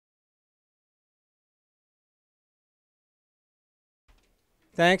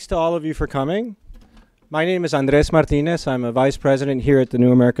Thanks to all of you for coming. My name is Andres Martinez. I'm a vice president here at the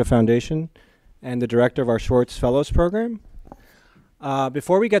NewAmerica Foundation and the director of our Schwartz Fellows Program.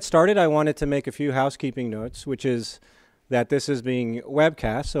 Before we get started, I wanted to make a few housekeeping notes, which is that this is being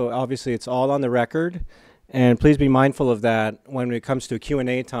webcast, so obviously it's all on the record. And please be mindful of that when it comes to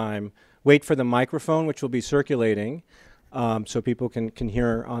Q&A time. Wait for the microphone, which will be circulating, so people can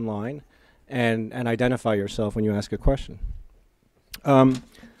hear online, and identify yourself when you ask a question.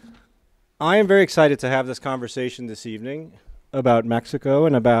 I am very excited to have this conversation this evening about Mexico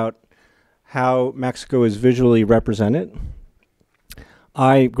and about how Mexico is visually represented.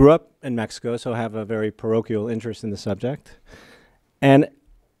 I grew up in Mexico, so I have a very parochial interest in the subject. And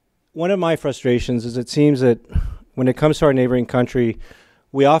one of my frustrations is it seems that when it comes to our neighboring country,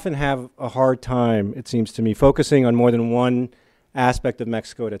 we often have a hard time, it seems to me, focusing on more than one aspect of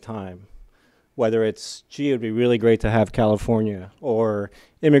Mexico at a time. Whether it's, gee, it would be really great to have California, or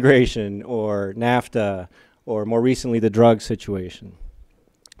immigration, or NAFTA, or more recently the drug situation.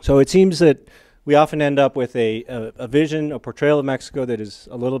 So it seems that we often end up with a vision, a portrayal of Mexico that is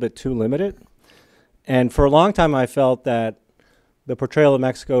a little bit too limited. And for a long time I felt that the portrayal of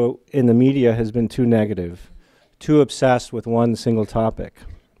Mexico in the media has been too negative, too obsessed with one single topic.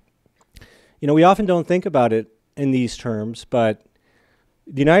 You know, we often don't think about it in these terms, but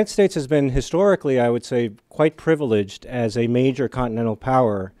the United States has been historically, I would say, quite privileged as a major continental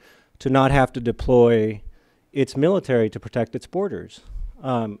power to not have to deploy its military to protect its borders.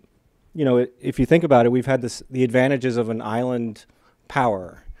 You know, if you think about it, we've had the advantages of an island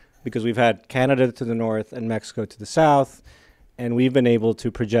power because we've had Canada to the north and Mexico to the south, and we've been able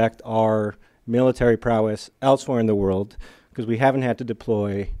to project our military prowess elsewhere in the world because we haven't had to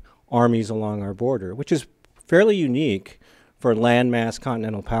deploy armies along our border, which is fairly unique for landmass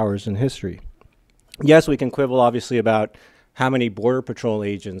continental powers in history. Yes, we can quibble obviously about how many border patrol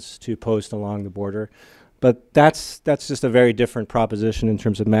agents to post along the border, but that's just a very different proposition in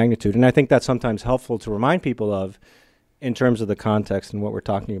terms of magnitude. And I think that's sometimes helpful to remind people of in terms of the context and what we're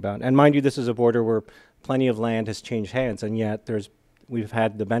talking about. And mind you, this is a border where plenty of land has changed hands, and yet we've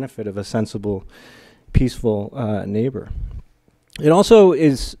had the benefit of a sensible, peaceful neighbor. It also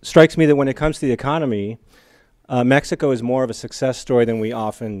strikes me that when it comes to the economy, Mexico is more of a success story than we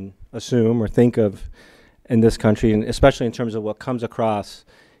often assume or think of in this country, and especially in terms of what comes across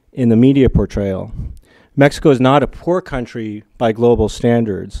in the media portrayal. Mexico is not a poor country by global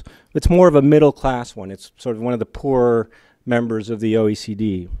standards. It's more of a middle-class one. It's sort of one of the poorer members of the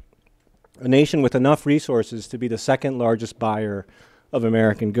OECD. A nation with enough resources to be the second largest buyer of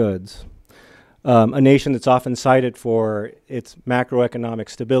American goods. A nation that's often cited for its macroeconomic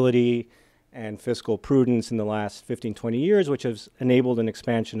stability and fiscal prudence in the last 15, 20 years, which has enabled an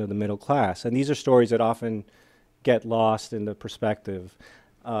expansion of the middle class. And these are stories that often get lost in the perspective.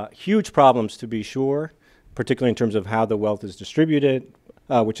 Huge problems, to be sure, particularly in terms of how the wealth is distributed,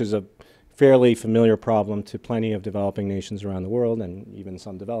 which is a fairly familiar problem to plenty of developing nations around the world, and even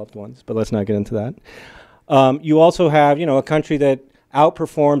some developed ones, but let's not get into that. You also have, you know, a country that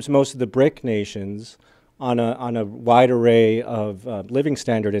outperforms most of the BRIC nations on a wide array of living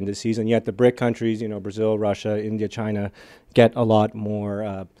standard indices, and yet the BRIC countries, you know, Brazil, Russia, India, China, get a lot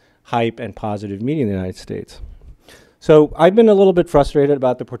more hype and positive media in the United States. So I've been a little bit frustrated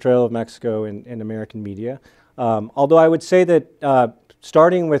about the portrayal of Mexico in American media, although I would say that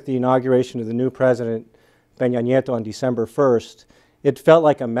starting with the inauguration of the new president, Peña Nieto, on December 1st, it felt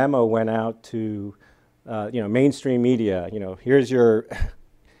like a memo went out to you know, mainstream media. You know, here's your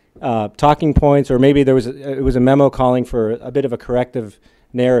talking points, or maybe it was a memo calling for a bit of a corrective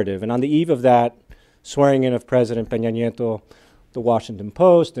narrative. And on the eve of that swearing in of President Peña Nieto, the Washington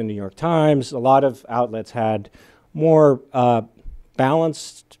Post, the New York Times, a lot of outlets had more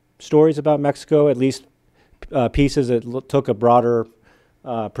balanced stories about Mexico, at least pieces that took a broader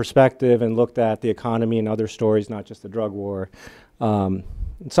perspective and looked at the economy and other stories, not just the drug war. And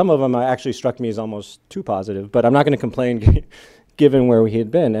some of them actually struck me as almost too positive, but I'm not going to complain given where we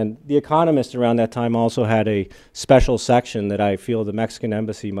had been. And The Economist around that time also had a special section that I feel the Mexican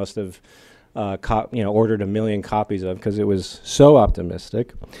embassy must have ordered 1 million copies of because it was so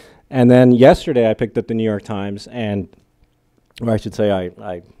optimistic. And then yesterday I picked up the New York Times, or I should say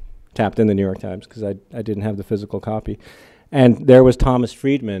I tapped in the New York Times because I didn't have the physical copy. And there was Thomas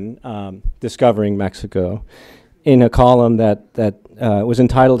Friedman discovering Mexico in a column that was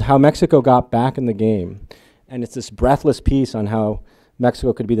entitled "How Mexico Got Back in the Game." And it's this breathless piece on how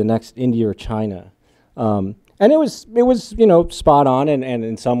Mexico could be the next India or China. And it was you know, spot on and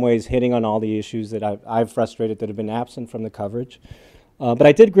in some ways hitting on all the issues that I've frustrated that have been absent from the coverage. But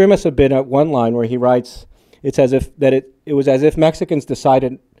I did grimace a bit at one line where he writes, it's as if that it was as if Mexicans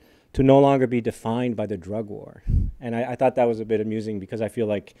decided to no longer be defined by the drug war. And I thought that was a bit amusing because I feel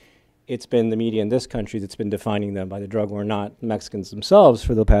like it's been the media in this country that's been defining them by the drug war, not Mexicans themselves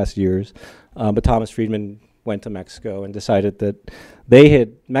for the past years. But Thomas Friedman went to Mexico and decided that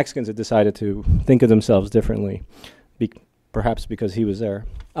Mexicans had decided to think of themselves differently, perhaps because he was there.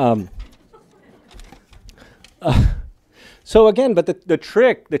 So again, but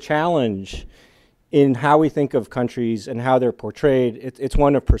the challenge in how we think of countries and how they're portrayed, it's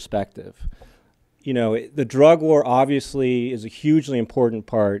one of perspective. The drug war obviously is a hugely important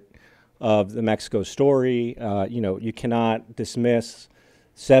part of the Mexico story. You cannot dismiss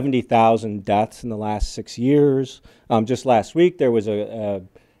 70,000 deaths in the last 6 years. Just last week, there was a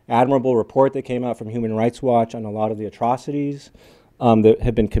admirable report that came out from Human Rights Watch on a lot of the atrocities that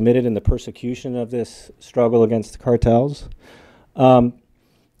have been committed in the persecution of this struggle against the cartels. And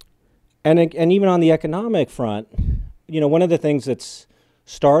even on the economic front, one of the things that's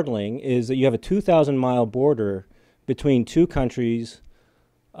startling is that you have a 2,000-mile border between two countries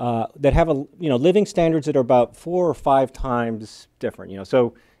that have living standards that are about 4 or 5 times different.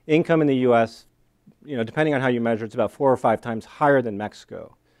 So income in the U.S., depending on how you measure, it's about 4 or 5 times higher than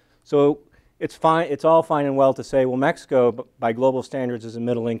Mexico. So it's fine. It's all fine and well to say, well, Mexico, by global standards, is a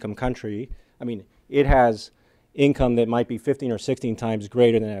middle-income country. I mean, it has income that might be 15 or 16 times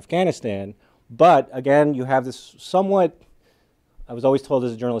greater than Afghanistan. But again, you have this somewhat, I was always told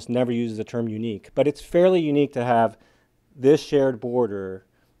as a journalist, never uses the term unique, but it's fairly unique to have this shared border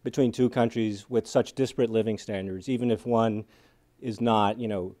between two countries with such disparate living standards, even if one is not,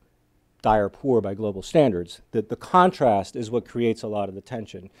 dire poor by global standards. The contrast is what creates a lot of the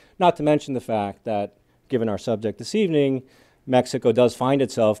tension. Not to mention the fact that, given our subject this evening, Mexico does find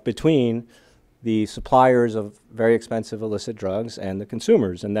itself between the suppliers of very expensive illicit drugs and the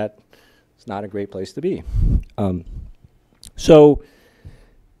consumers, and that is not a great place to be. So,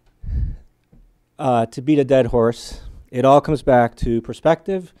 to beat a dead horse, it all comes back to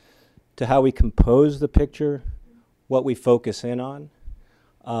perspective, to how we compose the picture, what we focus in on.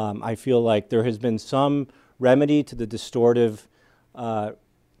 I feel like there has been some remedy to the distortive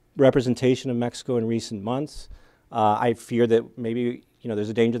representation of Mexico in recent months. I fear that maybe there's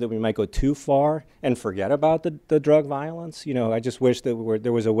a danger that we might go too far and forget about the drug violence. I just wish that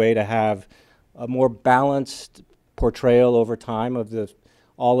there was a way to have a more balanced portrayal over time of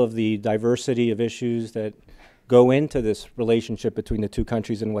all of the diversity of issues that go into this relationship between the two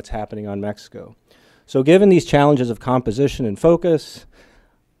countries and what's happening on Mexico. So given these challenges of composition and focus,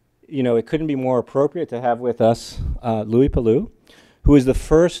 it couldn't be more appropriate to have with us Louie Palu, who is the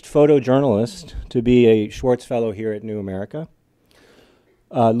first photojournalist to be a Schwartz Fellow here at NewAmerica.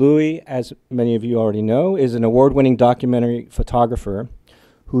 Louie, as many of you already know, is an award-winning documentary photographer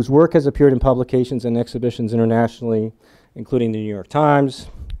whose work has appeared in publications and exhibitions internationally, including the New York Times,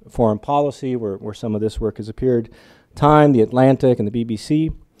 Foreign Policy, where some of this work has appeared, Time, The Atlantic, and the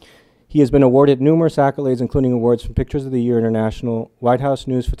BBC. He has been awarded numerous accolades, including awards from Pictures of the Year International, White House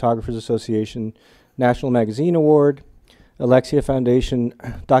News Photographers Association, National Magazine Award, Alexia Foundation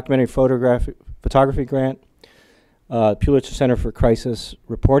Documentary Photography Grant, Pulitzer Center for Crisis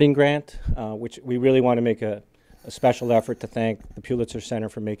Reporting Grant, which we really want to make a special effort to thank the Pulitzer Center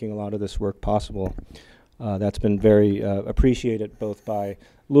for making a lot of this work possible. That's been very appreciated both by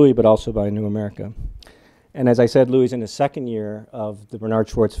Louie but also by NewAmerica. And as I said, Louie is in his second year of the Bernard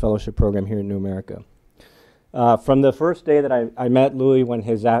Schwartz Fellowship Program here at NewAmerica. From the first day that I met Louie when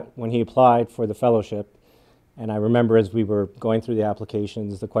he applied for the fellowship, and I remember as we were going through the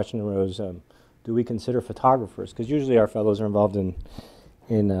applications, the question arose, do we consider photographers? Because usually our fellows are involved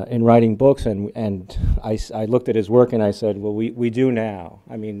in writing books, and I looked at his work and I said, well, we do now.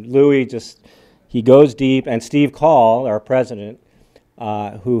 I mean, Louie he goes deep, and Steve Call, our president,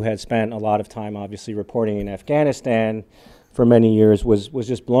 who had spent a lot of time obviously reporting in Afghanistan for many years, was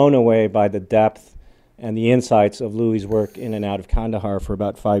just blown away by the depth and the insights of Louie's work in and out of Kandahar for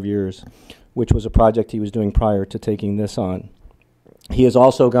about 5 years, which was a project he was doing prior to taking this on. He has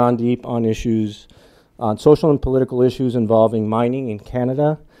also gone deep on social and political issues involving mining in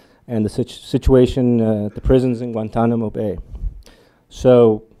Canada and the situation at the prisons in Guantanamo Bay.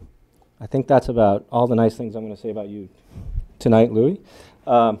 So I think that's about all the nice things I'm going to say about you tonight, Louie.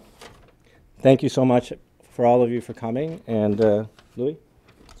 Thank you so much for all of you for coming. And Louie,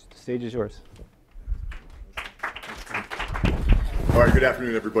 the stage is yours. All right, good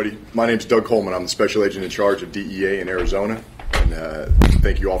afternoon, everybody. My name's Doug Coleman. I'm the special agent in charge of DEA in Arizona. And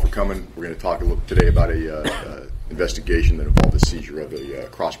thank you all for coming. We're going to talk a little today about a investigation that involved the seizure of a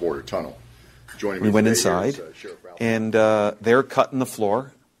cross-border tunnel. Joining me we went today inside, and there cut in the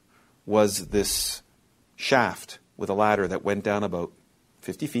floor was this shaft with a ladder that went down about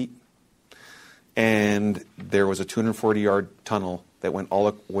 50 feet, and there was a 240-yard tunnel that went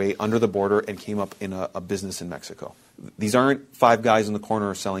all the way under the border and came up in a business in Mexico. These aren't 5 guys in the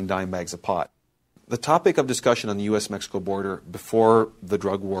corner selling dime bags of pot. The topic of discussion on the U.S. Mexico border before the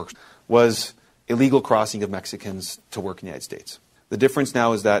drug war was illegal crossing of Mexicans to work in the United States. The difference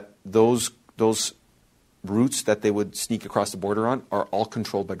now is that those routes that they would sneak across the border on are all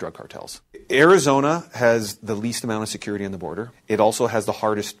controlled by drug cartels. Arizona has the least amount of security on the border. It also has the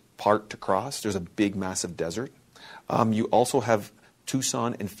hardest part to cross. There's a big, massive desert. You also have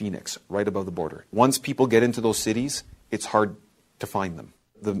Tucson and Phoenix right above the border. Once people get into those cities, it's hard to find them.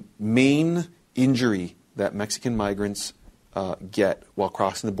 The main injury that Mexican migrants get while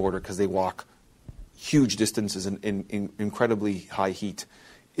crossing the border, because they walk huge distances in incredibly high heat,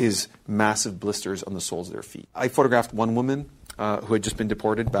 is massive blisters on the soles of their feet. I photographed one woman who had just been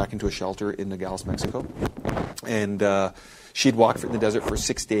deported back into a shelter in Nogales, Mexico. And she'd walked in the desert for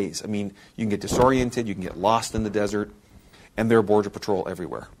 6 days. I mean, you can get disoriented, you can get lost in the desert, and there are border patrol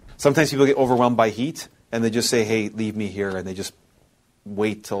everywhere. Sometimes people get overwhelmed by heat, and they just say, hey, leave me here, and they just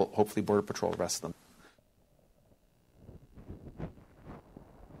wait till hopefully border patrol arrests them.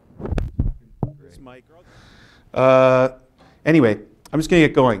 Anyway, I'm just going to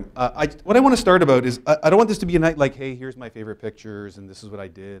get going. What I want to start about is, I don't want this to be a night like, hey, here's my favorite pictures, and this is what I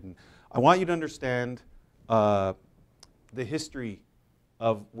did. And I want you to understand the history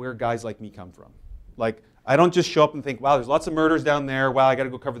of where guys like me come from. Like, I don't just show up and think, wow, there's lots of murders down there. Wow, I got to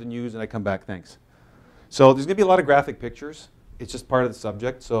go cover the news, and I come back, thanks. So there's going to be a lot of graphic pictures. It's just part of the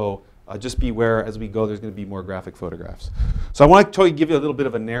subject. So just beware as we go, there's going to be more graphic photographs. So I want to give you a little bit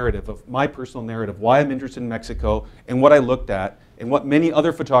of a narrative of my personal narrative, why I'm interested in Mexico, and what I looked at, and what many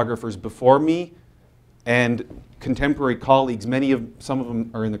other photographers before me and contemporary colleagues, some of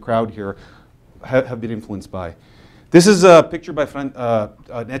them are in the crowd here, have been influenced by. This is a picture by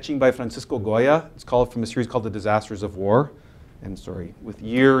an etching by Francisco Goya. It's called from a series called The Disasters of War. And sorry, with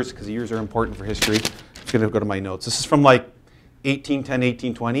years, because years are important for history. I'm going to go to my notes. This is from like 1810,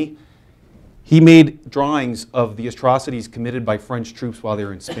 1820. He made drawings of the atrocities committed by French troops while they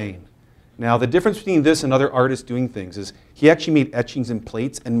were in Spain. Now, the difference between this and other artists doing things is he actually made etchings in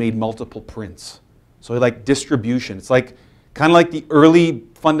plates and made multiple prints. So like distribution. It's like kind of like the early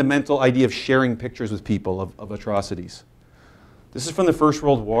fundamental idea of sharing pictures with people of atrocities. This is from the First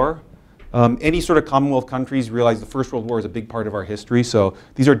World War. Any sort of Commonwealth countries realize the First World War is a big part of our history. So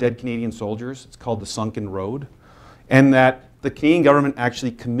these are dead Canadian soldiers. It's called the Sunken Road. And that the Canadian government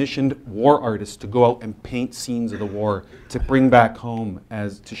actually commissioned war artists to go out and paint scenes of the war to bring back home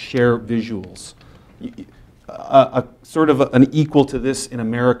to share visuals. Sort of an equal to this in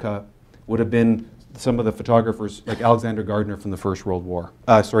America would have been some of the photographers like Alexander Gardner from the First World War.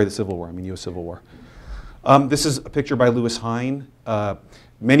 The Civil War, U.S. Civil War. This is a picture by Louis Hine.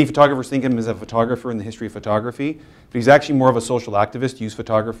 Many photographers think of him as a photographer in the history of photography, but he's actually more of a social activist, used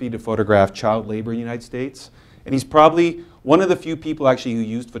photography to photograph child labor in the United States. And he's probably one of the few people actually who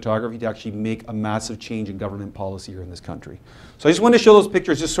used photography to actually make a massive change in government policy here in this country. So I just wanted to show those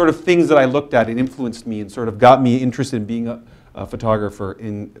pictures, just sort of things that I looked at and influenced me and sort of got me interested in being a photographer,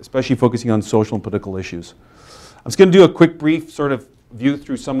 especially focusing on social and political issues. I'm just going to do a quick brief sort of view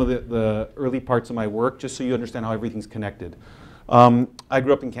through some of the early parts of my work, just so you understand how everything's connected. I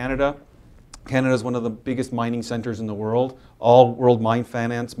grew up in Canada. Canada is one of the biggest mining centers in the world. All world mine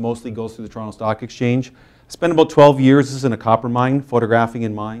finance mostly goes through the Toronto Stock Exchange. I spent about 12 years in a copper mine, photographing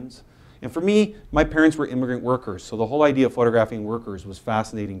in mines. And for me, my parents were immigrant workers, so the whole idea of photographing workers was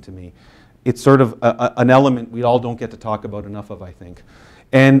fascinating to me. It's sort of an element we all don't get to talk about enough of, I think.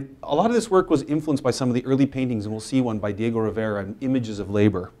 And a lot of this work was influenced by some of the early paintings, and we'll see one by Diego Rivera on images of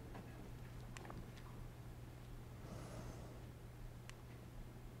labor.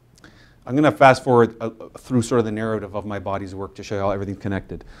 I'm going to fast forward through sort of the narrative of my body's work to show you how everything's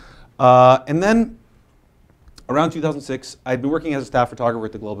connected. And then around 2006, I'd been working as a staff photographer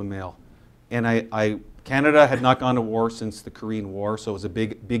at the Globe and Mail. And Canada had not gone to war since the Korean War, so it was a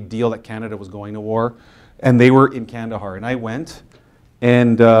big deal that Canada was going to war. And they were in Kandahar. And I went,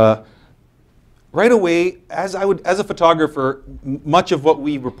 and right away, as a photographer, much of what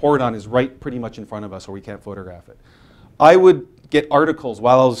we report on is right pretty much in front of us, or we can't photograph it. I would get articles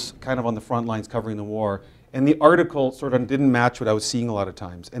while I was kind of on the front lines covering the war, and the article sort of didn't match what I was seeing a lot of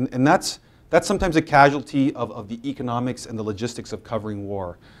times. And that's sometimes a casualty of the economics and the logistics of covering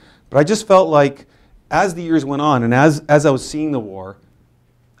war. But I just felt like as the years went on, and as I was seeing the war,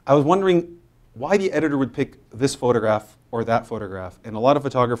 I was wondering why the editor would pick this photograph or that photograph. And a lot of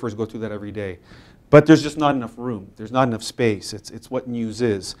photographers go through that every day. But there's just not enough room. There's not enough space. It's what news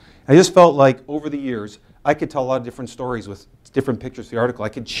is. I just felt like over the years, I could tell a lot of different stories with different pictures of the article. I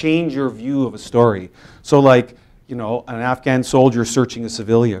could change your view of a story. So like, you know, an Afghan soldier searching a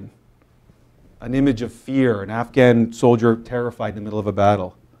civilian, an image of fear, an Afghan soldier terrified in the middle of a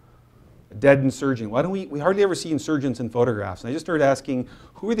battle, a dead insurgent. Why don't we hardly ever see insurgents in photographs. And I just started asking,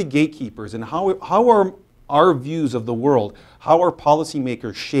 who are the gatekeepers and how are our views of the world, how are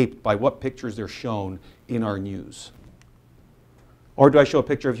policymakers shaped by what pictures they're shown in our news? Or do I show a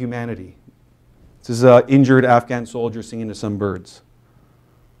picture of humanity? This is an injured Afghan soldier singing to some birds.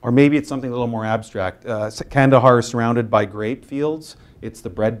 Or maybe it's something a little more abstract. Kandahar is surrounded by grape fields. It's the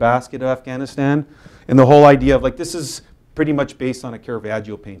breadbasket of Afghanistan. And the whole idea of like, this is pretty much based on a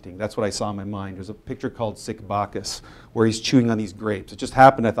Caravaggio painting. That's what I saw in my mind. There's a picture called Sick Bacchus where he's chewing on these grapes. It just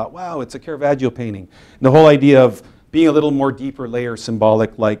happened. I thought, wow, it's a Caravaggio painting. And the whole idea of being a little more deeper layer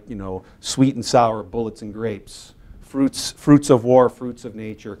symbolic, like, you know, sweet and sour, bullets and grapes, fruits of war, fruits of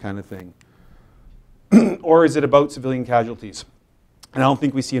nature kind of thing. Or is it about civilian casualties? And I don't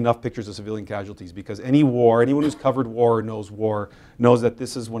think we see enough pictures of civilian casualties because any war, anyone who's covered war, knows that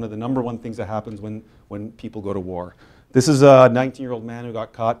this is one of the #1 things that happens when people go to war. This is a 19-year-old man who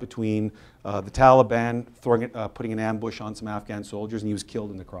got caught between the Taliban putting an ambush on some Afghan soldiers, and he was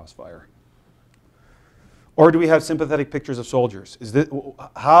killed in the crossfire. Or do we have sympathetic pictures of soldiers? Is this,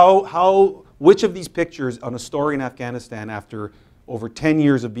 which of these pictures on a story in Afghanistan after over 10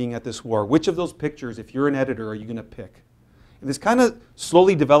 years of being at this war, which of those pictures, if you're an editor, are you going to pick? And this kind of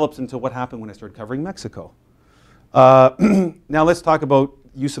slowly develops into what happened when I started covering Mexico. Now let's talk about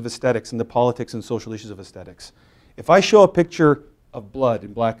use of aesthetics and the politics and social issues of aesthetics. If I show a picture of blood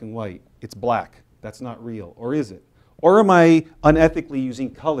in black and white, it's black. That's not real. Or is it? Or am I unethically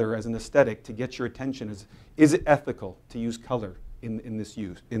using color as an aesthetic to get your attention? Is it ethical to use color in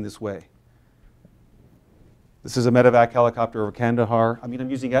this way? This is a medevac helicopter over Kandahar. I mean,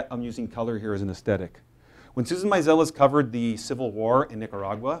 I'm using color here as an aesthetic. When Susan Meiselas covered the civil war in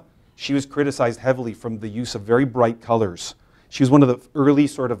Nicaragua, she was criticized heavily from the use of very bright colors. She was one of the early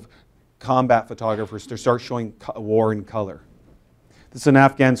sort of combat photographers to start showing war in color. This is an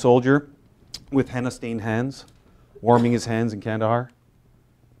Afghan soldier with henna-stained hands, warming his hands in Kandahar.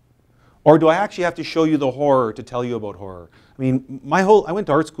 Or do I actually have to show you the horror to tell you about horror? I mean, I went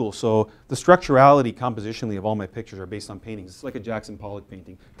to art school, so the structurality compositionally of all my pictures are based on paintings. It's like a Jackson Pollock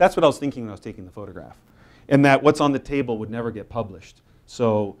painting. That's what I was thinking when I was taking the photograph. And that what's on the table would never get published.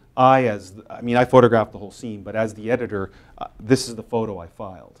 So I photographed the whole scene, but as the editor, this is the photo I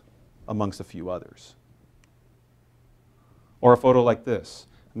filed, amongst a few others. Or a photo like this.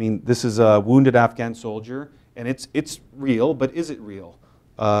 I mean, this is a wounded Afghan soldier, and it's real, but is it real?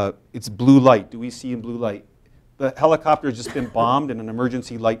 It's blue light. Do we see in blue light? The helicopter has just been bombed, and an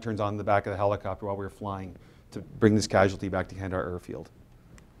emergency light turns on in the back of the helicopter while we were flying to bring this casualty back to Kandahar Airfield.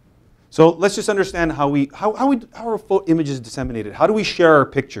 So let's just understand how are images disseminated. How do we share our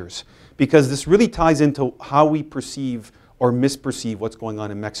pictures? Because this really ties into how we perceive or misperceive what's going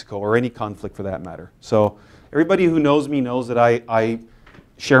on in Mexico, or any conflict for that matter. So everybody who knows me knows that I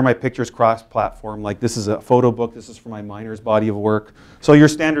share my pictures cross-platform. Like this is a photo book. This is for my minor's body of work. So your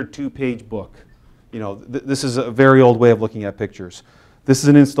standard 2-page book. You know, this is a very old way of looking at pictures. This is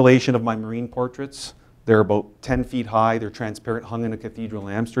an installation of my marine portraits. They're about 10 feet high. They're transparent, hung in a cathedral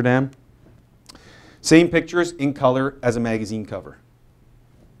in Amsterdam. Same pictures in color as a magazine cover.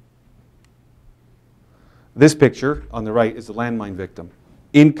 This picture on the right is a landmine victim.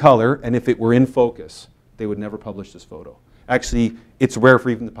 In color, and if it were in focus, they would never publish this photo. Actually, it's rare for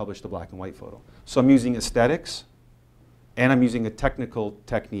even to publish the black and white photo. So I'm using aesthetics, and I'm using a technical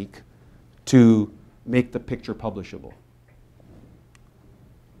technique to make the picture publishable.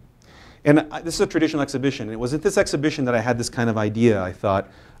 And this is a traditional exhibition. And it was at this exhibition that I had this kind of idea. I thought,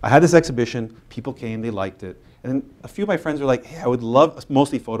 I had this exhibition, people came, they liked it. And a few of my friends were like, hey, I would love,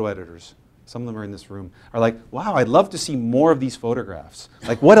 mostly photo editors, some of them are in this room, are like, wow, I'd love to see more of these photographs.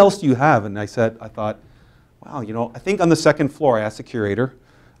 Like, what else do you have? And I thought, wow, you know, I think on the second floor, I asked the curator,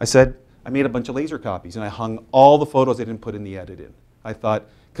 I said, I made a bunch of laser copies and I hung all the photos I didn't put in the edit in. I thought,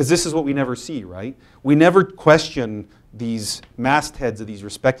 because this is what we never see, right? We never question these mastheads of these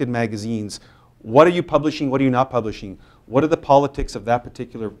respected magazines. What are you publishing? What are you not publishing? What are the politics of that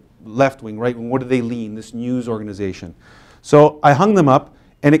particular left wing, right wing? What do they lean, this news organization? So I hung them up,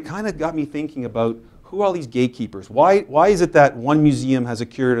 and it kind of got me thinking about who are all these gatekeepers? Why is it that one museum has a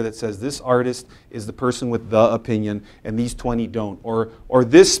curator that says this artist is the person with the opinion and these 20 don't? Or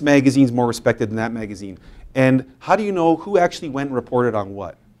this magazine's more respected than that magazine? And how do you know who actually went and reported on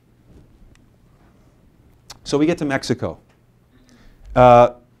what? So we get to Mexico.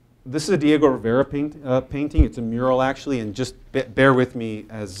 this is a Diego Rivera painting. It's a mural, actually, and just bear with me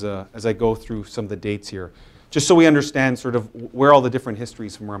as I go through some of the dates here, just so we understand sort of where all the different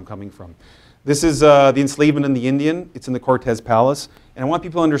histories from where I'm coming from. This is the enslavement in the Indian. It's in the Cortez Palace. And I want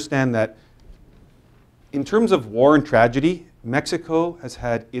people to understand that in terms of war and tragedy, Mexico has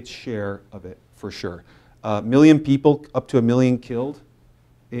had its share of it, for sure. A million people, up to 1 million killed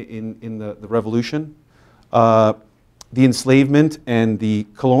in the revolution. The enslavement and the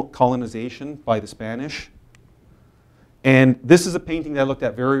colonization by the Spanish. And this is a painting that I looked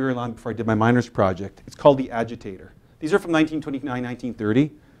at very early on before I did my minors project. It's called The Agitator. These are from 1929,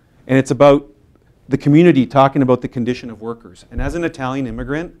 1930. And it's about the community talking about the condition of workers. And as an Italian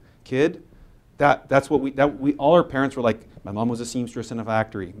immigrant kid, that's what we all our parents were like, my mom was a seamstress in a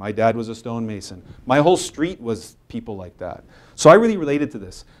factory. My dad was a stonemason. My whole street was people like that. So I really related to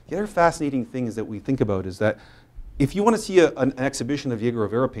this. The other fascinating thing is that we think about is that if you want to see an exhibition of Diego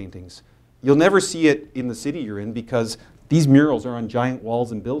Rivera paintings, you'll never see it in the city you're in because these murals are on giant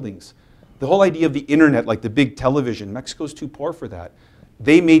walls and buildings. The whole idea of the internet, like the big television, Mexico's too poor for that.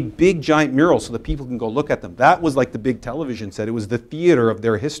 They made big giant murals so that people can go look at them. That was like the big television set. It was the theater of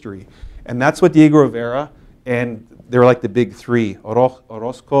their history. And that's what Diego Rivera and they're like the big three,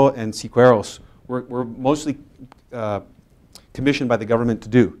 Orozco and Siqueiros, were mostly commissioned by the government to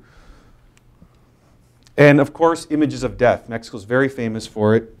do. And of course, images of death. Mexico's very famous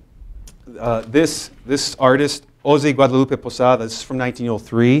for it. This artist, Jose Guadalupe Posada, this is from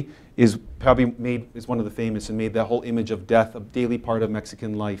 1903, is one of the famous and made that whole image of death a daily part of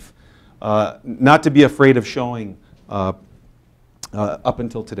Mexican life. Not to be afraid of showing up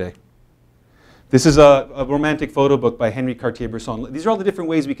until today. This is a romantic photo book by Henry Cartier-Bresson. These are all the different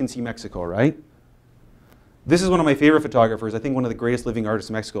ways we can see Mexico, right? This is one of my favorite photographers, I think one of the greatest living artists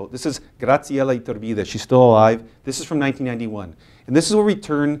in Mexico. This is Graciela Iturbide. She's still alive. This is from 1991. And this is where we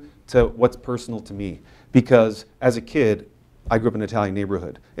turn to what's personal to me. Because as a kid, I grew up in an Italian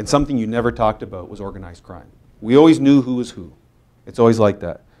neighborhood. And something you never talked about was organized crime. We always knew who was who. It's always like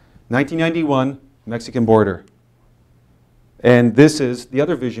that. 1991, Mexican border. And this is the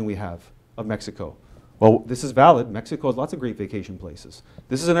other vision we have of Mexico. Well, this is valid. Mexico has lots of great vacation places.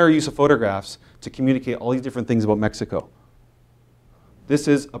 This is another use of photographs to communicate all these different things about Mexico. This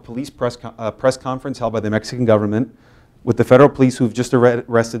is a police press conference held by the Mexican government with the federal police who've just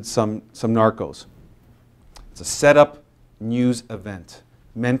arrested some narcos. It's a set-up news event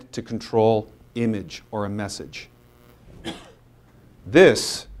meant to control image or a message.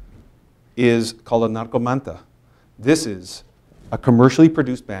 This is called a narcomanta. This is a commercially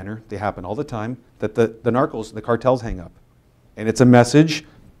produced banner, they happen all the time, that the narcos, the cartels hang up. And it's a message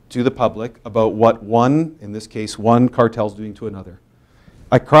to the public about what in this case, one cartel's doing to another.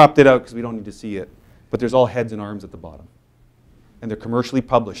 I cropped it out because we don't need to see it, but there's all heads and arms at the bottom. And they're commercially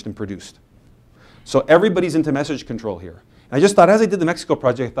published and produced. So everybody's into message control here. And I just thought, as I did the Mexico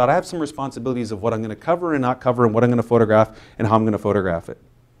project, I thought I have some responsibilities of what I'm going to cover and not cover and what I'm going to photograph and how I'm going to photograph it.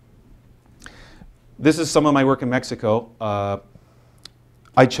 This is some of my work in Mexico.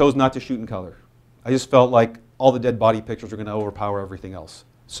 I chose not to shoot in color. I just felt like all the dead body pictures were going to overpower everything else.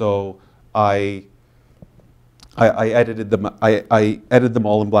 So I edited them. I edited them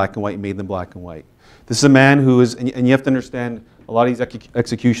all in black and white and made them black and white. This is a man who is, and you have to understand, a lot of these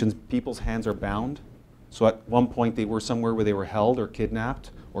executions, people's hands are bound. So at one point they were somewhere where they were held or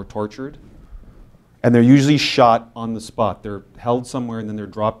kidnapped or tortured. And they're usually shot on the spot. They're held somewhere and then they're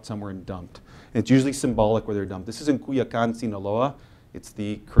dropped somewhere and dumped. And it's usually symbolic where they're dumped. This is in Culiacan, Sinaloa. It's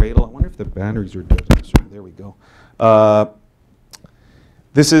the cradle. I wonder if the batteries are dead. There we go.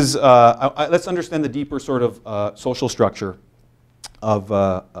 This is, let's understand the deeper sort of social structure of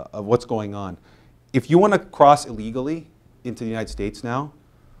what's going on. If you want to cross illegally into the United States now,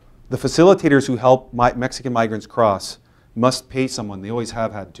 the facilitators who help Mexican migrants cross must pay someone. They always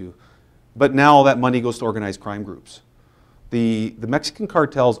have had to. But now all that money goes to organized crime groups. The Mexican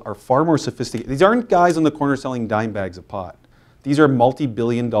cartels are far more sophisticated. These aren't guys on the corner selling dime bags of pot. These are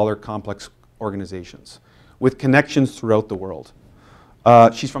multi-billion-dollar complex organizations with connections throughout the world.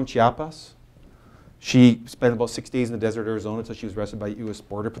 She's from Chiapas. She spent about 6 days in the desert of Arizona until she was arrested by U.S.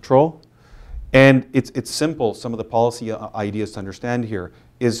 Border Patrol. And it's simple. Some of the policy ideas to understand here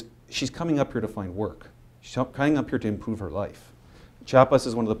is she's coming up here to find work. She's coming up here to improve her life. Chiapas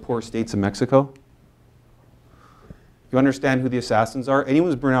is one of the poor states in Mexico. You understand who the assassins are?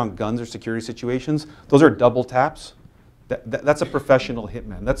 Anyone who's been around guns or security situations, those are double taps. That's a professional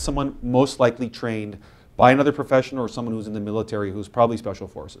hitman. That's someone most likely trained by another professional or someone who's in the military who's probably special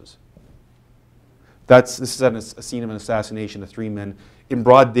forces. This is a scene of an assassination of 3 men in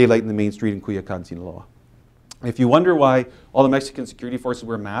broad daylight in the main street in Culiacan, Sinaloa. If you wonder why all the Mexican security forces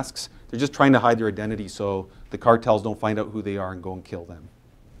wear masks, they're just trying to hide their identity so the cartels don't find out who they are and go and kill them.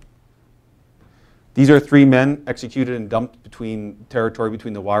 These are 3 men executed and dumped territory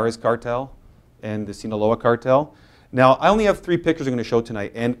between the Juarez cartel and the Sinaloa cartel. Now, I only have 3 pictures I'm going to show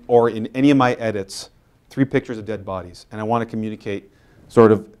tonight, or in any of my edits, 3 pictures of dead bodies. And I want to communicate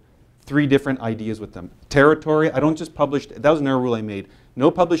sort of 3 different ideas with them. Territory, I don't just publish, that was another rule I made. No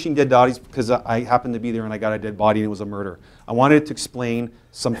publishing dead bodies because I happened to be there and I got a dead body and it was a murder. I wanted to explain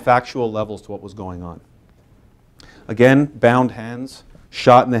some factual levels to what was going on. Again, bound hands,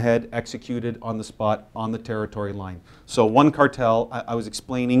 shot in the head, executed on the spot on the territory line. So one cartel, I was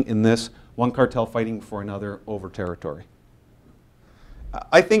explaining in this, one cartel fighting for another over territory.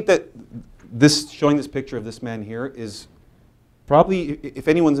 I think that showing this picture of this man here is probably, if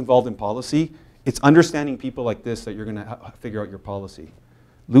anyone's involved in policy, it's understanding people like this that you're going to figure out your policy.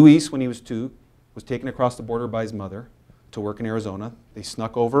 Luis, when he was 2, was taken across the border by his mother to work in Arizona. They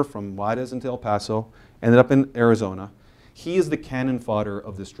snuck over from Juarez into El Paso, ended up in Arizona. He is the cannon fodder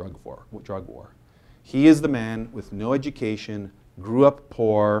of this drug war. He is the man with no education, grew up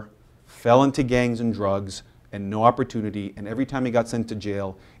poor, fell into gangs and drugs, and no opportunity. And every time he got sent to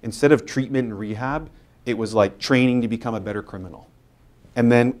jail, instead of treatment and rehab, it was like training to become a better criminal. And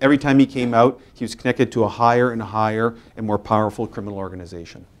then every time he came out, he was connected to a higher and higher and more powerful criminal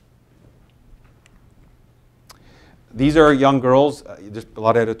organization. These are young girls. There's a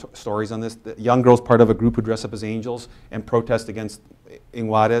lot of stories on this. The young girls part of a group who dress up as angels and protest against, in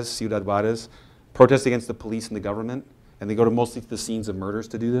Juarez, Ciudad Juarez, protest against the police and the government. And they go to mostly to the scenes of murders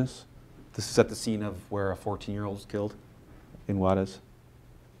to do this. This is at the scene of where a 14-year-old was killed in Juarez.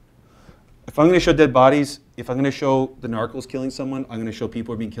 If I'm going to show dead bodies, if I'm going to show the narcos killing someone, I'm going to show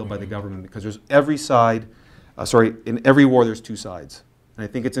people are being killed by the government because there's every side, in every war there's 2 sides. And I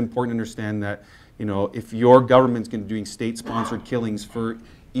think it's important to understand that, you know, if your government's going to be doing state-sponsored killings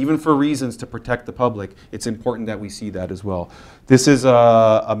even for reasons to protect the public, it's important that we see that as well. This is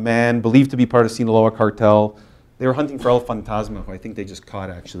a man believed to be part of Sinaloa cartel. They were hunting for El Fantasma, who I think they just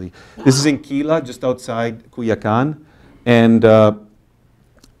caught actually. This is in Quila, just outside Culiacan. And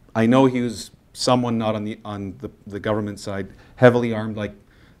I know he was someone not on the government side, heavily armed, like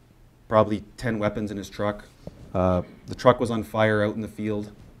probably 10 weapons in his truck. The truck was on fire out in the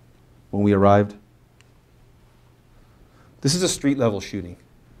field when we arrived. This is a street level shooting.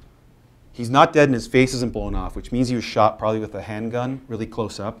 He's not dead and his face isn't blown off, which means he was shot probably with a handgun really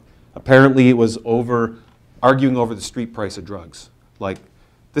close up. Apparently it was arguing over the street price of drugs. Like,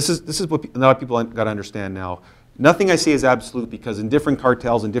 this is what a lot of people got to understand now. Nothing I say is absolute because in different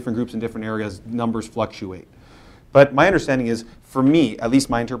cartels and different groups in different areas, numbers fluctuate. But my understanding is, for me, at least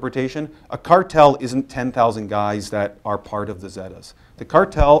my interpretation, a cartel isn't 10,000 guys that are part of the Zetas. The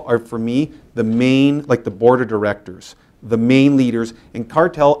cartel are, for me, the main, like the board of directors, the main leaders. And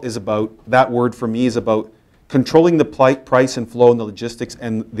cartel is about, that word for me is about controlling the price and flow and the logistics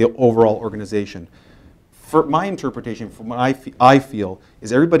and the overall organization. For my interpretation, from what I feel,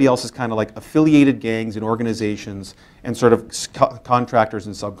 is everybody else is kind of like affiliated gangs and organizations and sort of contractors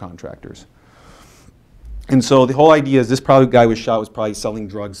and subcontractors. And so the whole idea is this guy was shot was probably selling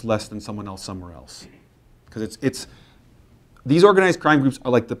drugs less than someone else somewhere else. Because these organized crime groups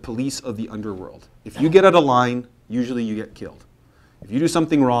are like the police of the underworld. If you get out of line, usually you get killed. If you do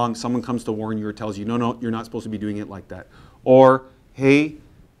something wrong, someone comes to warn you or tells you, no, you're not supposed to be doing it like that. Or, hey,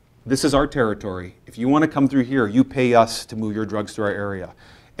 this is our territory. If you want to come through here, you pay us to move your drugs through our area.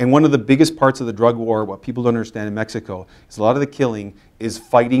 And one of the biggest parts of the drug war, what people don't understand in Mexico, is a lot of the killing is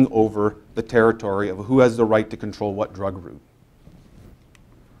fighting over the territory of who has the right to control what drug route.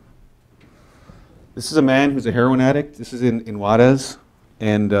 This is a man who's a heroin addict. This is in Juarez.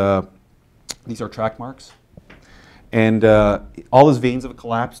 And these are track marks. And all his veins have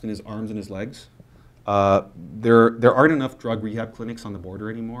collapsed in his arms and his legs. There aren't enough drug rehab clinics on the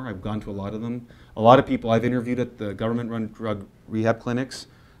border anymore. I've gone to a lot of them. A lot of people I've interviewed at the government-run drug rehab clinics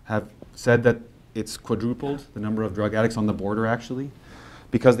have said that it's quadrupled the number of drug addicts on the border actually,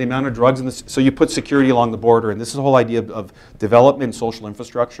 because the amount of drugs so you put security along the border, and this is the whole idea of development, social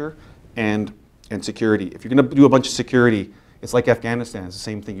infrastructure, and security. If you're going to do a bunch of security, it's like Afghanistan. It's the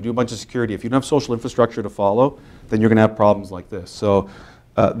same thing. You do a bunch of security. If you don't have social infrastructure to follow, then you're going to have problems like this. So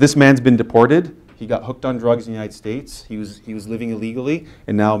this man's been deported. He got hooked on drugs in the United States. He was living illegally,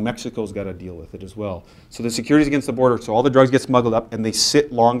 and now Mexico's got to deal with it as well. So the security's against the border, so all the drugs get smuggled up, and they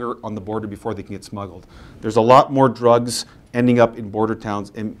sit longer on the border before they can get smuggled. There's a lot more drugs ending up in border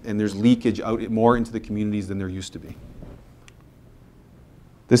towns, and there's leakage out more into the communities than there used to be.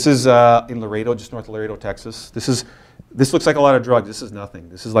 This is in Laredo, just north of Laredo, Texas. This looks like a lot of drugs. This is nothing.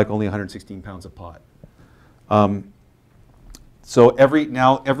 This is like only 116 pounds of pot. So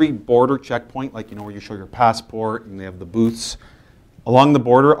every border checkpoint, like where you show your passport and they have the booths, along the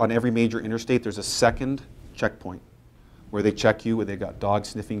border on every major interstate, there's a second checkpoint where they check you, where they've got dogs,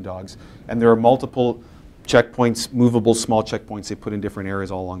 sniffing dogs, and there are multiple checkpoints, movable small checkpoints they put in different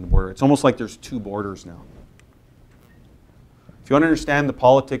areas all along the border. It's almost like there's two borders now. If you want to understand the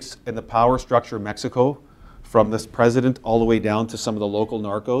politics and the power structure of Mexico, from this president all the way down to some of the local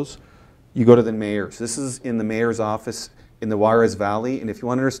narcos, you go to the mayors. This is in the mayor's office in the Juarez Valley, and if you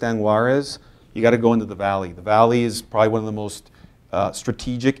want to understand Juarez, you got to go into the valley. The valley is probably one of the most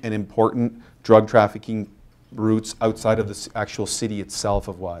strategic and important drug trafficking routes outside of the actual city itself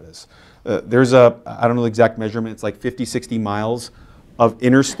of Juarez. There's I don't know the exact measurement, it's like 50, 60 miles of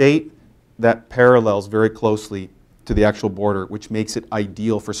interstate that parallels very closely to the actual border, which makes it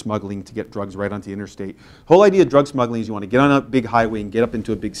ideal for smuggling to get drugs right onto the interstate. The whole idea of drug smuggling is you want to get on a big highway and get up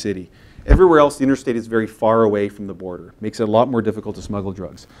into a big city. Everywhere else, the interstate is very far away from the border. Makes it a lot more difficult to smuggle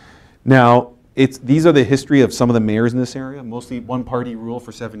drugs. Now, these are the history of some of the mayors in this area, mostly one-party rule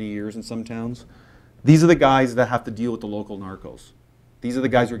for 70 years in some towns. These are the guys that have to deal with the local narcos. These are the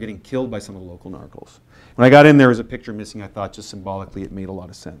guys who are getting killed by some of the local narcos. When I got in, there was a picture missing. I thought just symbolically it made a lot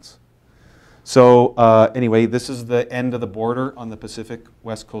of sense. So anyway, this is the end of the border on the Pacific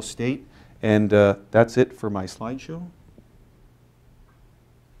West Coast state. And that's it for my slideshow.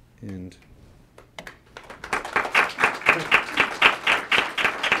 And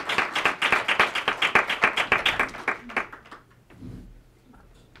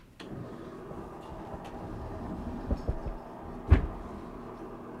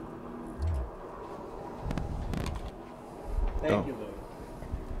Thank you, Louie.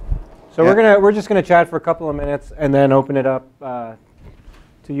 So we're just gonna chat for a couple of minutes and then open it up to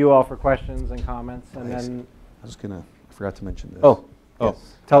you all for questions and comments, and then I forgot to mention this. Oh,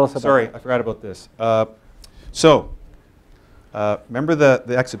 yes. Tell us about sorry, that. I forgot about this. Remember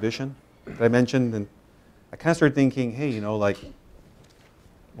the exhibition that I mentioned? And I kind of started thinking, hey, like,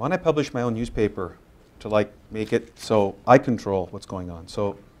 why don't I publish my own newspaper to make it so I control what's going on?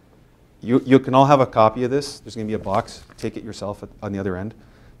 So you can all have a copy of this. There's going to be a box. Take it yourself on the other end.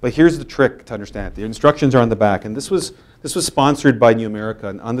 But here's the trick to understand it. The instructions are on the back. And this was sponsored by NewAmerica.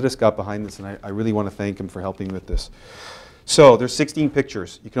 And Andres got behind this, and I really want to thank him for helping with this. So there's 16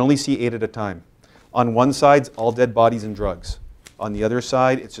 pictures. You can only see 8 at a time. On one side, all dead bodies and drugs. On the other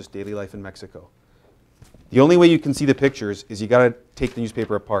side, it's just daily life in Mexico. The only way you can see the pictures is you got to take the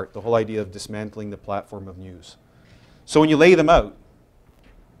newspaper apart, the whole idea of dismantling the platform of news. So when you lay them out,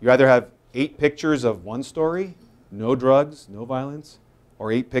 you either have 8 pictures of one story, no drugs, no violence,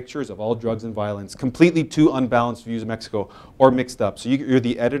 or 8 pictures of all drugs and violence, completely two unbalanced views of Mexico, or mixed up. So you're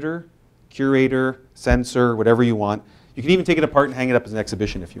the editor, curator, censor, whatever you want. You can even take it apart and hang it up as an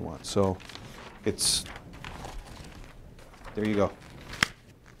exhibition if you want. So there you go.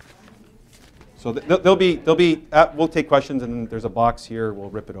 So we'll take questions, and there's a box here. We'll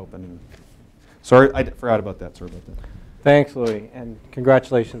rip it open. Sorry, I forgot about that. Sorry about that. Thanks, Louie, and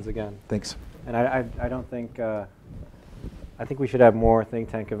congratulations again. Thanks. And I don't think, I think we should have more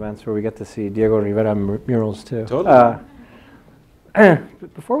think tank events where we get to see Diego Rivera murals too. Totally.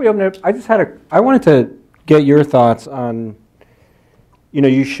 Before we open it up, I wanted to get your thoughts on,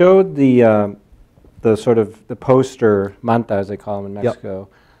 you showed the sort of the poster, manta as they call them in Mexico.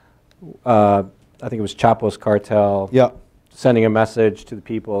 Yep. I think it was Chapo's cartel. Yep. Sending a message to the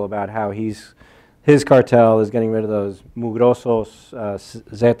people about how his cartel is getting rid of those mugrosos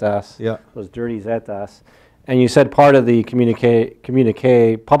zetas, those dirty zetas. And you said part of the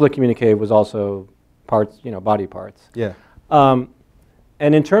public communique was also parts, body parts. Yeah.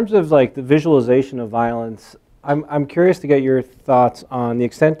 And in terms of the visualization of violence, I'm curious to get your thoughts on the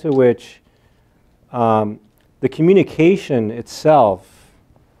extent to which the communication itself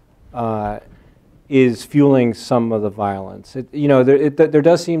is fueling some of the violence. There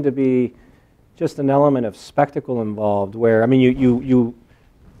does seem to be just an element of spectacle involved, where you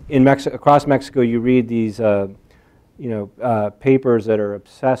across Mexico you read these papers that are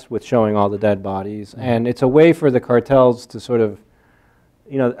obsessed with showing all the dead bodies, and it's a way for the cartels to sort of,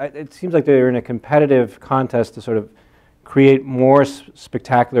 it seems like they're in a competitive contest to sort of create more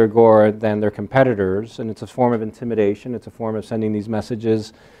spectacular gore than their competitors, and it's a form of intimidation. It's a form of sending these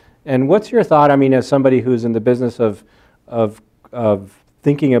messages. And what's your thought? As somebody who's in the business of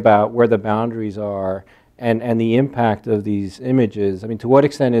thinking about where the boundaries are and the impact of these images. To what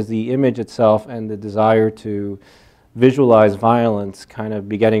extent is the image itself and the desire to visualize violence kind of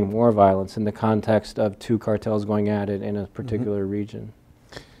begetting more violence in the context of two cartels going at it in a particular region?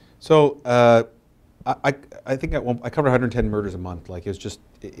 So I think I covered 110 murders a month. Like, it was just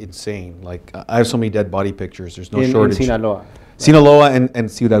insane. Like, I have so many dead body pictures. There's no shortage. In Sinaloa. Sinaloa and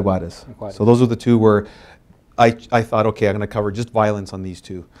Ciudad Juarez. Juarez. So those are the two where I thought, okay, I'm going to cover just violence on these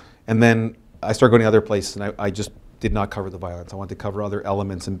two. And then I started going to other places, and I just did not cover the violence. I wanted to cover other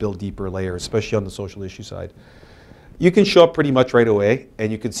elements and build deeper layers, especially on the social issue side. You can show up pretty much right away,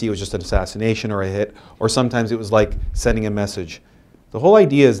 and you can see it was just an assassination or a hit, or sometimes it was like sending a message. The whole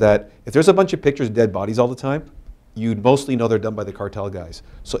idea is that if there's a bunch of pictures of dead bodies all the time, you'd mostly know they're done by the cartel guys.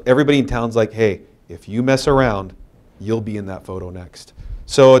 So everybody in town's like, hey, if you mess around, you'll be in that photo next.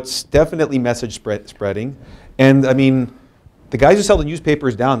 So it's definitely message spreading. And I mean, the guys who sell the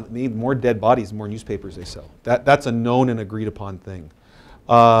newspapers down need more dead bodies, the more newspapers they sell. That's a known and agreed upon thing.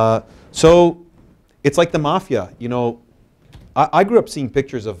 So it's like the mafia. You know, I grew up seeing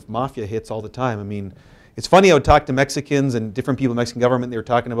pictures of mafia hits all the time. I mean, it's funny, I would talk to Mexicans and different people in the Mexican government. They were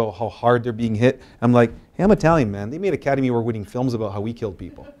talking about how hard they're being hit. I'm like, hey, I'm Italian, man. They made Academy Award-winning films about how we killed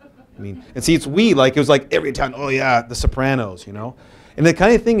people. I mean, and see, it's we. Like, it was like every time, oh yeah, The Sopranos, you know. And the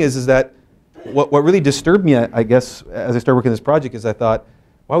kind of thing is that what really disturbed me, I guess, as I started working on this project, is I thought,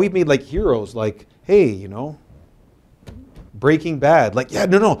 wow, we've made like heroes. Like, hey, you know, Breaking Bad. Like, yeah,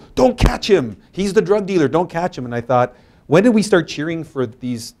 no, don't catch him. He's the drug dealer. Don't catch him. And I thought, when did we start cheering for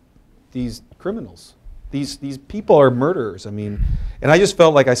these criminals? These people are murderers. I mean, and I just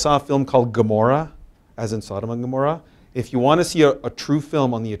felt like I saw a film called Gomorrah, as in Sodom and Gomorrah. If you want to see a true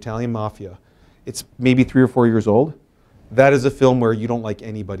film on the Italian mafia, it's maybe 3 or 4 years old. That is a film where you don't like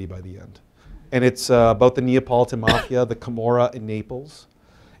anybody by the end. And it's about the Neapolitan mafia, the Camorra in Naples.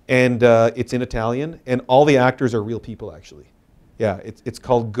 And it's in Italian, and all the actors are real people, actually. Yeah, it's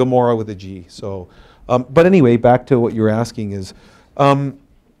called Gomorrah with a G. So, but anyway, back to what you were asking is,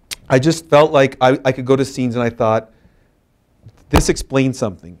 I just felt like I could go to scenes and I thought, this explains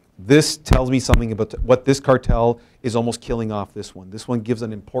something. This tells me something about what this cartel is almost killing off this one. This one gives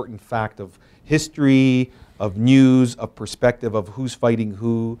an important fact of history, of news, of perspective, of who's fighting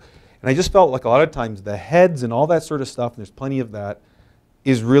who. And I just felt like a lot of times the heads and all that sort of stuff, and there's plenty of that,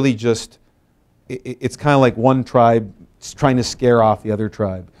 is really just, it's kind of like one tribe trying to scare off the other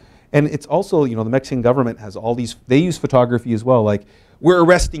tribe. And it's also, you know, the Mexican government has all these, they use photography as well, like, we're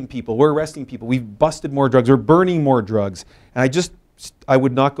arresting people, we've busted more drugs, we're burning more drugs. And I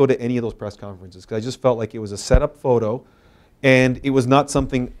would not go to any of those press conferences because I just felt like it was a set-up photo and it was not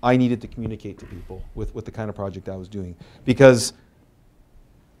something I needed to communicate to people with the kind of project I was doing. Because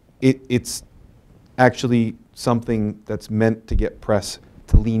it's actually something that's meant to get press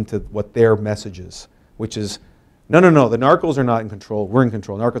to lean to what their message is, which is, no, the narcos are not in control, we're in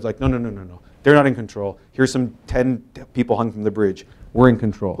control. Narcos like, no, they're not in control. Here's some 10 people hung from the bridge. We're in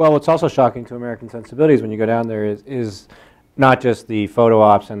control. Well, what's also shocking to American sensibilities when you go down there is not just the photo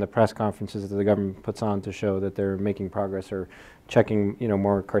ops and the press conferences that the government puts on to show that they're making progress or checking, you know,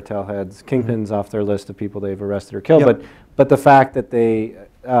 more cartel heads, kingpins off their list of people they've arrested or killed, Yep. but the fact that they,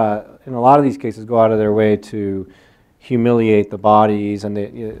 in a lot of these cases, go out of their way to humiliate the bodies, and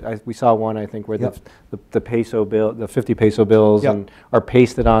we saw one, I think, where Yep. the peso bill, the 50 peso bills, Yep. and are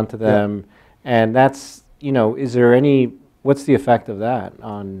pasted onto them, and that's, you know, is there any? What's the effect of that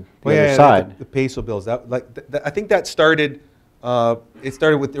on the other side? The peso bills. I think that started. It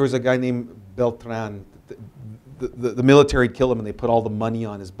started with, there was a guy named Beltran. The military killed him, and they put all the money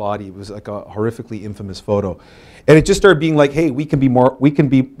on his body. It was like a horrifically infamous photo, and it just started being like, hey, we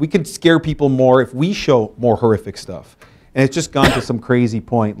can scare people more if we show more horrific stuff. And it's just gone to some crazy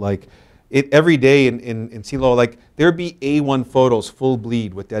point. Like, every day in Sinaloa, like, there'd be A1 photos, full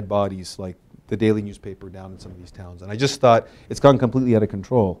bleed with dead bodies, like the daily newspaper down in some of these towns. And I just thought it's gone completely out of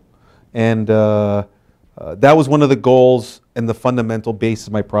control. And that was one of the goals and the fundamental basis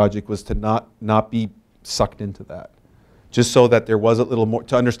of my project, was to not be sucked into that. Just so that there was a little more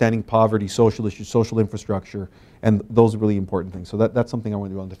to understanding poverty, social issues, social infrastructure, and those are really important things. So that's something I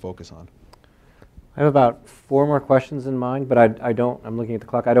wanted to focus on. I have about 4 more questions in mind, but I'm looking at the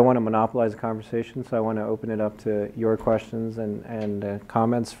clock. I don't want to monopolize the conversation, so I want to open it up to your questions and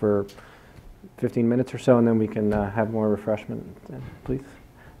comments for 15 minutes or so, and then we can have more refreshment, please.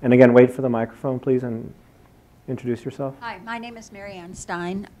 And again, wait for the microphone, please, and introduce yourself. Hi, my name is Mary Ann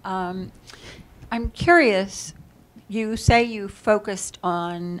Stein. I'm curious, you say you focused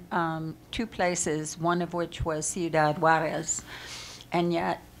on 2 places, one of which was Ciudad Juarez, and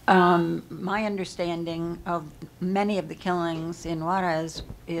yet my understanding of many of the killings in Juarez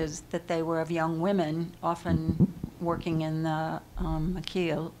is that they were of young women, often working in the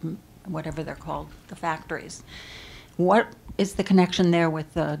maquila, whatever they're called, the factories. What is the connection there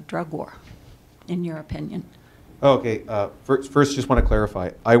with the drug war, in your opinion? Oh, okay, first just want to clarify.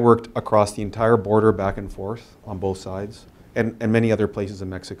 I worked across the entire border back and forth on both sides and many other places in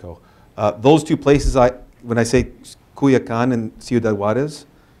Mexico. Those two places, when I say Culiacan and Ciudad Juarez,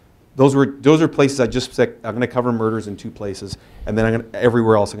 those are places I just said I'm going to cover murders in two places, and then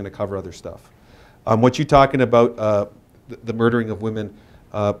everywhere else I'm going to cover other stuff. What you're talking about, the murdering of women,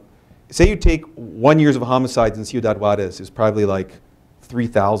 say you take 1 year of homicides in Ciudad Juarez is probably like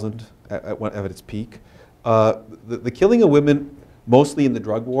 3,000 at its peak. The killing of women, mostly in the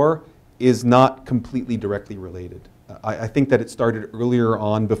drug war, is not completely directly related. I think that it started earlier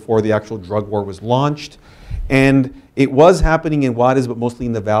on before the actual drug war was launched. And it was happening in Juarez, but mostly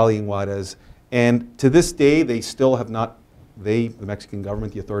in the valley in Juarez. And to this day, they still have not, the Mexican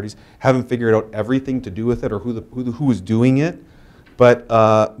government, the authorities, haven't figured out everything to do with it or who was doing it. But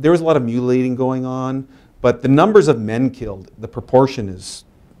there was a lot of mutilating going on. But the numbers of men killed, the proportion is,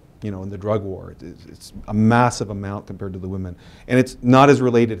 in the drug war, it's a massive amount compared to the women. And it's not as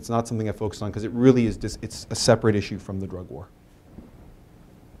related, it's not something I focused on because it really is just, it's a separate issue from the drug war.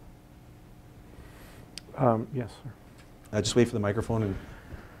 Yes, sir. Just wait for the microphone.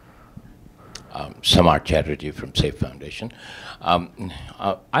 And Samar Chatterjee from Safe Foundation.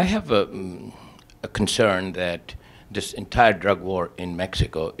 I have a concern that this entire drug war in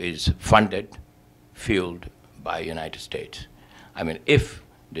Mexico is funded, fueled by the United States. I mean, if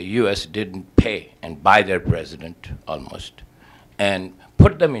the U.S. didn't pay and buy their president almost and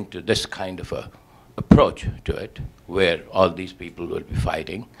put them into this kind of a approach to it, where all these people will be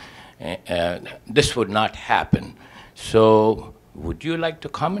fighting, this would not happen. So would you like to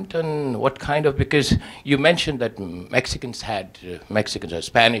comment on what kind of, because you mentioned that Mexicans or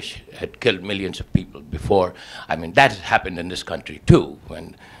Spanish had killed millions of people before. I mean, that has happened in this country too,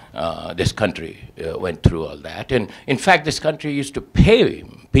 when this country went through all that. And in fact, this country used to pay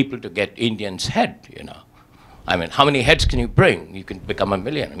people to get Indians' head, I mean, how many heads can you bring? You can become a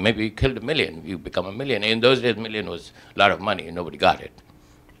million. Maybe you killed 1 million, you become 1 million. In those days, 1 million was a lot of money and nobody got it.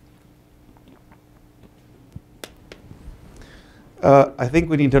 I think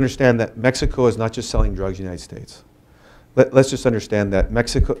we need to understand that Mexico is not just selling drugs in the United States. Let's just understand that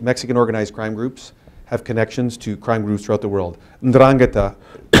Mexican organized crime groups have connections to crime groups throughout the world. Ndrangheta,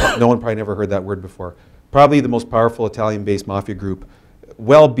 no one probably never heard that word before. Probably the most powerful Italian-based mafia group,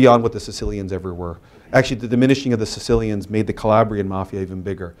 well beyond what the Sicilians ever were. Actually, the diminishing of the Sicilians made the Calabrian mafia even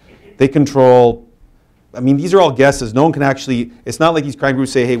bigger. They control, I mean, these are all guesses. No one can actually, it's not like these crime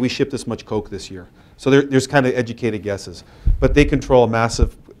groups say, hey, we shipped this much coke this year. So there's kind of educated guesses. But they control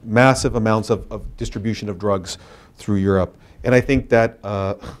massive amounts of distribution of drugs through Europe. And I think that,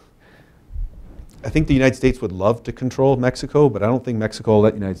 I think the United States would love to control Mexico, but I don't think Mexico will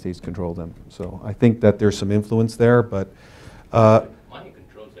let the United States control them. So I think that there's some influence there, but. Money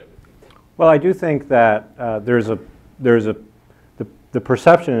controls everything. Well, I do think that the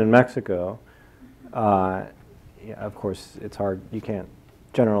perception in Mexico, yeah, of course, it's hard, you can't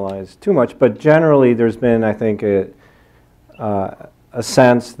generalize too much, but generally there's been, I think, a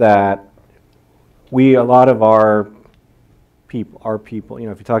sense that a lot of our people, if you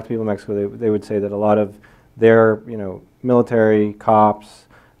talk to people in Mexico, they would say that a lot of their, military, cops,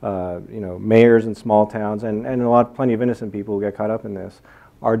 mayors in small towns, and plenty of innocent people who get caught up in this,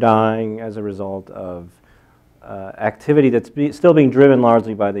 are dying as a result of activity that's still being driven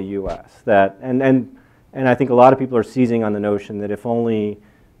largely by the U.S. And I think a lot of people are seizing on the notion that if only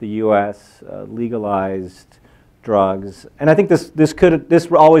the U.S. Legalized drugs, and I think this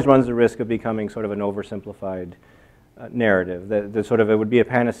always runs the risk of becoming sort of an oversimplified narrative. That sort of it would be a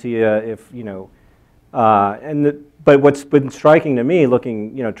panacea if but what's been striking to me,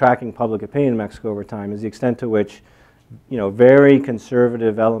 tracking public opinion in Mexico over time, is the extent to which very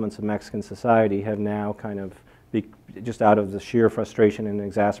conservative elements of Mexican society have now kind of just out of the sheer frustration and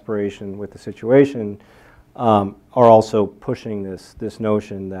exasperation with the situation, are also pushing this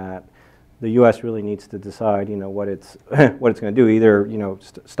notion that the U.S. really needs to decide, what it's what it's going to do. Either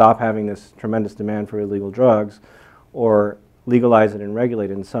stop having this tremendous demand for illegal drugs, or legalize it and regulate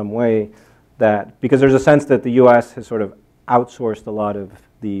it in some way. Because there's a sense that the U.S. has sort of outsourced a lot of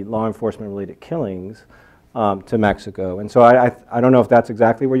the law enforcement-related killings to Mexico, and so I don't know if that's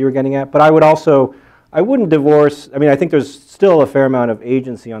exactly where you were getting at, but I wouldn't divorce. I mean, I think there's still a fair amount of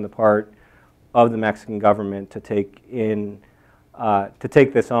agency on the part of the Mexican government to take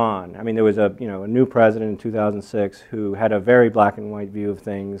this on. I mean, there was a new president in 2006 who had a very black and white view of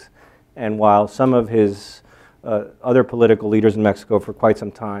things, and while some of his other political leaders in Mexico for quite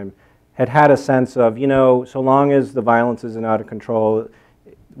some time had a sense of, so long as the violence isn't out of control,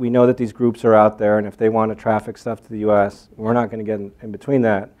 we know that these groups are out there, and if they want to traffic stuff to the U.S., we're not going to get in between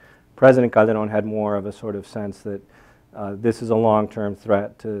that. President Calderon had more of a sort of sense that this is a long-term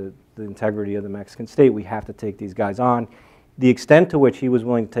threat to the integrity of the Mexican state. We have to take these guys on. The extent to which he was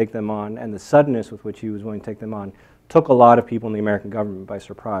willing to take them on and the suddenness with which he was willing to take them on took a lot of people in the American government by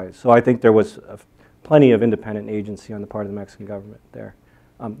surprise. So I think there was plenty of independent agency on the part of the Mexican government there.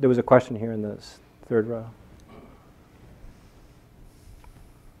 There was a question here in the third row.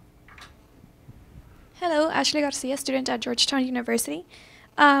 Hello, Ashley Garcia, student at Georgetown University.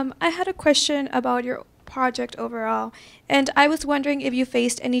 I had a question about your project overall, and I was wondering if you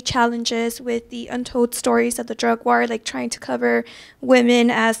faced any challenges with the untold stories of the drug war, like trying to cover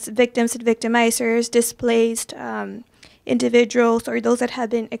women as victims and victimizers, displaced individuals, or those that have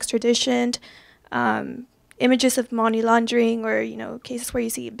been extraditioned, images of money laundering, or cases where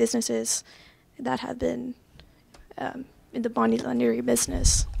you see businesses that have been in the money laundering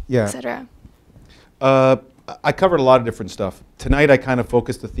business, etc. I covered a lot of different stuff. Tonight I kind of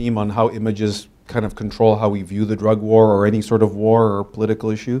focused the theme on how images kind of control how we view the drug war or any sort of war or political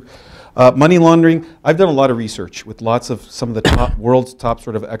issue. Money laundering, I've done a lot of research with lots of some of the world's top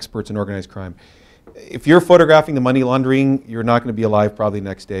sort of experts in organized crime. If you're photographing the money laundering, you're not going to be alive probably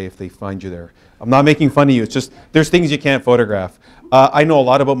next day if they find you there. I'm not making fun of you, it's just there's things you can't photograph. I know a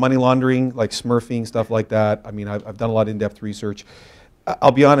lot about money laundering, like smurfing, stuff like that. I mean, I've done a lot of in-depth research.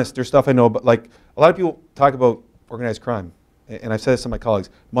 I'll be honest, there's stuff I know, but like a lot of people talk about organized crime. And I've said this to my colleagues,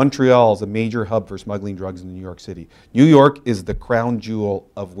 Montreal is a major hub for smuggling drugs in New York City. New York is the crown jewel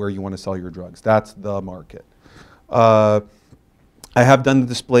of where you want to sell your drugs. That's the market. I have done the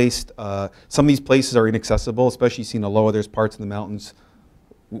displaced. Some of these places are inaccessible, especially Sinaloa. There's parts in the mountains.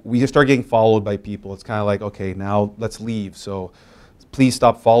 We just start getting followed by people. It's kind of like, okay, now let's leave. So please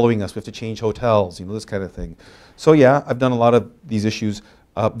stop following us. We have to change hotels, this kind of thing. So yeah, I've done a lot of these issues.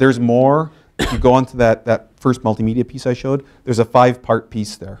 There's more. If you go on to that first multimedia piece I showed, there's a 5-part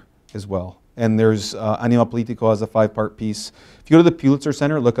piece there as well. And there's Anima Politico has a 5-part piece. If you go to the Pulitzer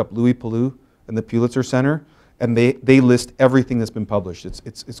Center, look up Louie Palu and the Pulitzer Center, and they list everything that's been published.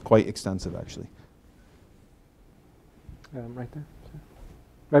 It's quite extensive, actually. Right there.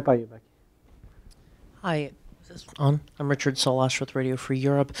 Right by you, Becky. Hi. Is this on? I'm Richard Solas with Radio Free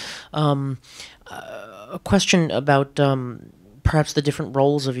Europe. A question about perhaps the different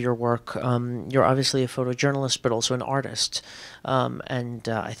roles of your work. You're obviously a photojournalist, but also an artist. And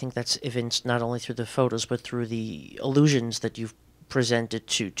I think that's evinced not only through the photos, but through the allusions that you've presented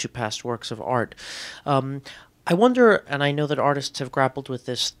to past works of art. I wonder, and I know that artists have grappled with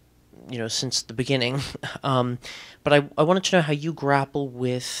this, since the beginning, but I wanted to know how you grapple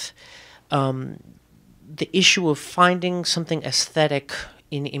with the issue of finding something aesthetic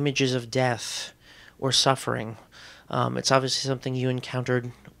in images of death or suffering. It's obviously something you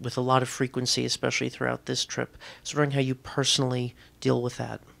encountered with a lot of frequency, especially throughout this trip. So wondering how you personally deal with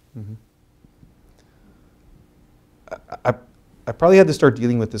that. Mm-hmm. I probably had to start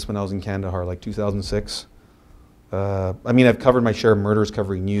dealing with this when I was in Kandahar, like 2006. I mean, I've covered my share of murders,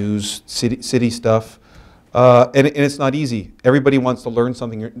 covering news, city stuff. And it's not easy. Everybody wants to learn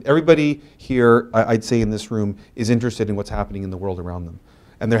something. Everybody here, I'd say in this room, is interested in what's happening in the world around them.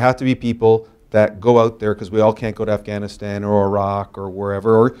 And there have to be people that go out there, because we all can't go to Afghanistan or Iraq or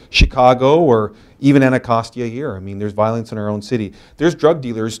wherever, or Chicago or even Anacostia here. I mean, there's violence in our own city. There's drug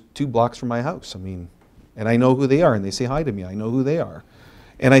dealers 2 blocks from my house. I mean, and I know who they are, and they say hi to me. I know who they are.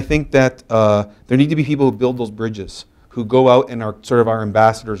 And I think that there need to be people who build those bridges, who go out and are sort of our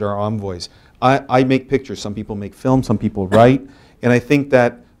ambassadors, our envoys. I make pictures. Some people make film. Some people write. And I think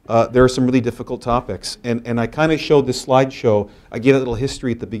that there are some really difficult topics. And I kind of showed this slideshow. I gave a little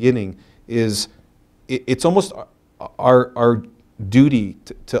history at the beginning. It's almost our duty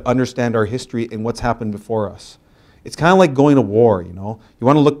to understand our history and what's happened before us. It's kind of like going to war, You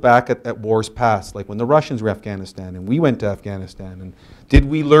want to look back at wars past, like when the Russians were in Afghanistan and we went to Afghanistan. And did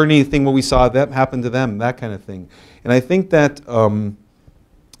we learn anything when we saw that happen to them, that kind of thing. And I think that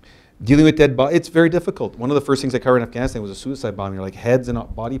dealing with dead bodies, it's very difficult. One of the first things I covered in Afghanistan was a suicide bombing, like heads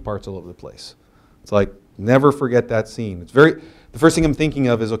and body parts all over the place. It's like, never forget that scene. The first thing I'm thinking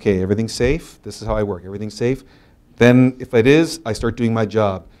of is, okay, everything's safe. This is how I work. Everything's safe. Then if it is, I start doing my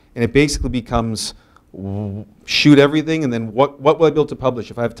job. And it basically becomes shoot everything, and then what will I be able to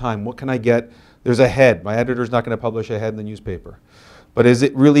publish if I have time? What can I get? There's a head. My editor's not going to publish a head in the newspaper. But is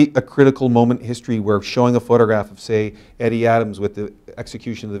it really a critical moment in history where showing a photograph of, say, Eddie Adams with the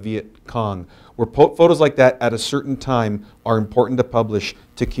execution of the Viet Cong, where photos like that at a certain time are important to publish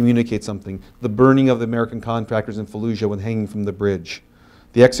to communicate something? The burning of the American contractors in Fallujah when hanging from the bridge.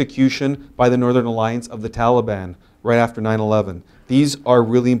 The execution by the Northern Alliance of the Taliban right after 9/11. These are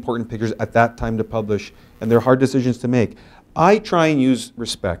really important pictures at that time to publish, and they're hard decisions to make. I try and use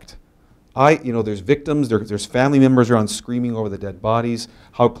respect. There's victims, there's family members around screaming over the dead bodies.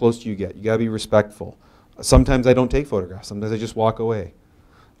 How close do you get? You gotta be respectful. Sometimes I don't take photographs. Sometimes I just walk away.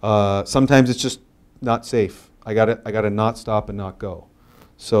 Sometimes it's just not safe. I gotta not stop and not go.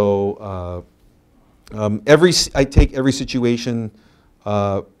 So I take every situation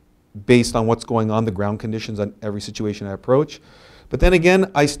based on what's going on, the ground conditions on every situation I approach. But then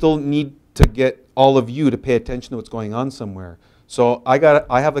again, I still need to get all of you to pay attention to what's going on somewhere. So I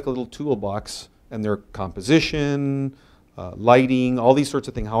have like a little toolbox, and their composition, lighting, all these sorts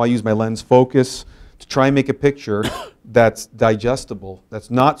of things, how I use my lens focus to try and make a picture that's digestible,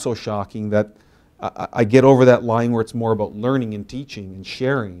 that's not so shocking, that I get over that line where it's more about learning and teaching and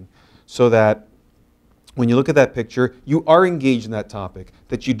sharing, so that when you look at that picture, you are engaged in that topic,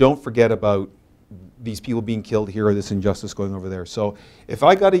 that you don't forget about these people being killed here or this injustice going over there. So if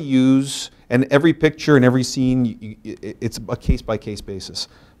I got to use, and every picture and every scene, it's a case-by-case basis.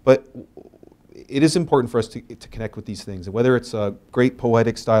 But it is important for us to connect with these things. And whether it's a great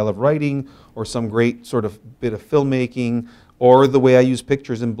poetic style of writing or some great sort of bit of filmmaking or the way I use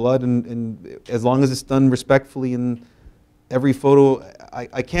pictures and blood, and as long as it's done respectfully in every photo,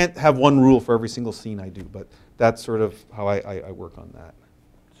 I can't have one rule for every single scene I do, but that's sort of how I work on that.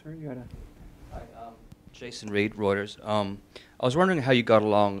 Sir, you gotta. Hi, Jason Reed, Reuters. I was wondering how you got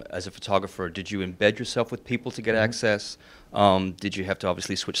along as a photographer. Did you embed yourself with people to get access? Did you have to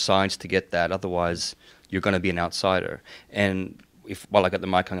obviously switch sides to get that? Otherwise, you're going to be an outsider. And while I got the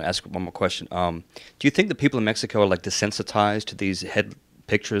mic, I'm going to ask one more question. Do you think the people in Mexico are like desensitized to these head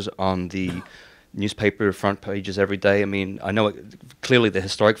pictures on the newspaper front pages every day? I mean, I know clearly the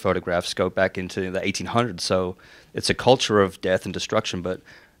historic photographs go back into the 1800s, so it's a culture of death and destruction, but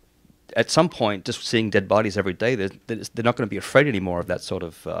at some point, just seeing dead bodies every day, they're not going to be afraid anymore of that sort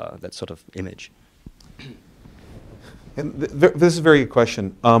of image. And this is a very good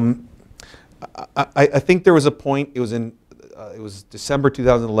question. I think there was a point, it was December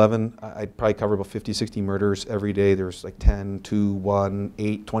 2011, I'd probably cover about 50, 60 murders every day. There was like 10, 2, 1,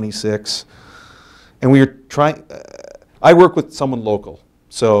 8, 26. And we were trying, I work with someone local.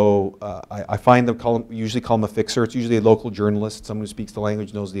 So I find them, usually call them a fixer. It's usually a local journalist, someone who speaks the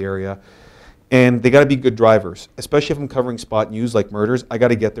language, knows the area. And they got to be good drivers, especially if I'm covering spot news like murders. I got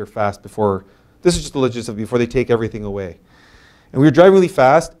to get there fast before, this is just the logistics, before they take everything away. And we were driving really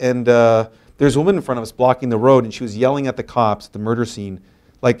fast, and there's a woman in front of us blocking the road, and she was yelling at the cops at the murder scene,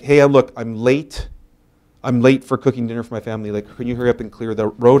 like, hey, look, I'm late for cooking dinner for my family. Like, can you hurry up and clear the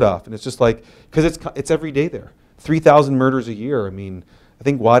road off? And it's just like, because it's every day there. 3,000 murders a year. I mean, I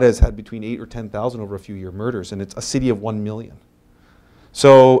think Juarez had between 8,000 or 10,000 over a few year murders, and it's a city of 1 million.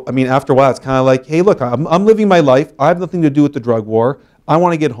 So, I mean, after a while, it's kind of like, hey, look, I'm living my life. I have nothing to do with the drug war. I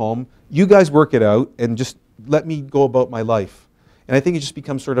want to get home. You guys work it out, and just let me go about my life. And I think it just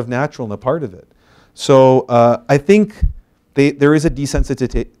becomes sort of natural and a part of it. So I think there is a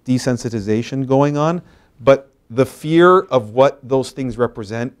desensitization going on, but the fear of what those things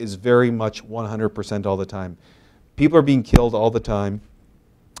represent is very much 100% all the time. People are being killed all the time.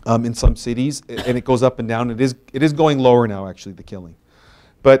 In some cities, and it goes up and down. It is going lower now, actually, the killing.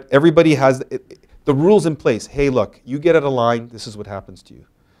 But everybody has the rules in place. Hey, look, you get out of line, this is what happens to you.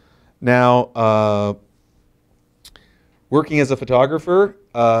 Now, working as a photographer,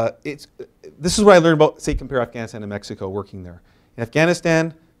 this is what I learned about, say, compare Afghanistan and Mexico, working there. In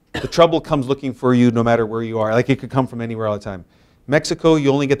Afghanistan, the trouble comes looking for you no matter where you are. Like, it could come from anywhere all the time. Mexico,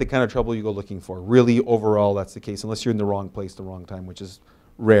 you only get the kind of trouble you go looking for. Really, overall, that's the case, unless you're in the wrong place, the wrong time, which is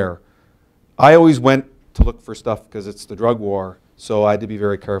rare. I always went to look for stuff because it's the drug war, so I had to be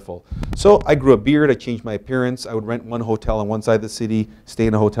very careful. So I grew a beard, I changed my appearance. I would rent one hotel on one side of the city, stay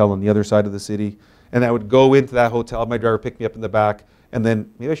in a hotel on the other side of the city, and I would go into that hotel, my driver pick me up in the back, and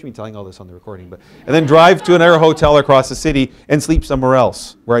then, maybe I should be telling all this on the recording, and then drive to another hotel across the city and sleep somewhere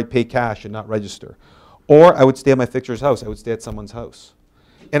else where I'd pay cash and not register. Or I would stay at my fixer's house, I would stay at someone's house.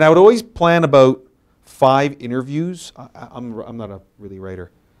 And I would always plan about 5 interviews, I'm not a really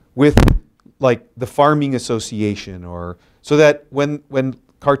writer, with like the farming association, or so that when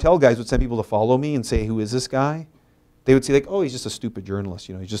cartel guys would send people to follow me and say, who is this guy? They would say like, oh, he's just a stupid journalist,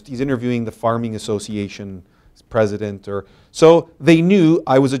 you know, he's interviewing the farming association president, or so they knew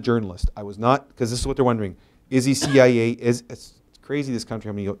I was a journalist. I was not, because this is what they're wondering, is he CIA? It's crazy this country,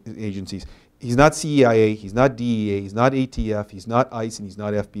 how many agencies. He's not CIA, he's not DEA, he's not ATF, he's not ICE, and he's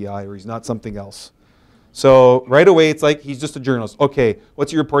not FBI, or he's not something else. So right away, it's like, he's just a journalist. Okay,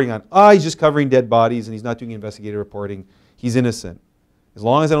 what's he reporting on? He's just covering dead bodies, and he's not doing investigative reporting. He's innocent, as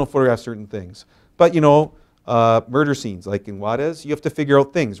long as I don't photograph certain things. But, you know, murder scenes, like in Juarez, you have to figure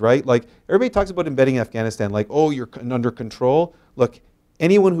out things, right? Like, everybody talks about embedding Afghanistan, like, oh, you're under control. Look,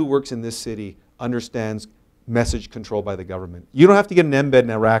 anyone who works in this city understands message control by the government. You don't have to get an embed in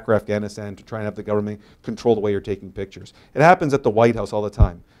Iraq or Afghanistan to try and have the government control the way you're taking pictures. It happens at the White House all the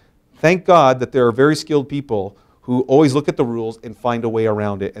time. Thank God that there are very skilled people who always look at the rules and find a way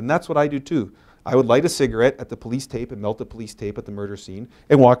around it. And that's what I do too. I would light a cigarette at the police tape and melt the police tape at the murder scene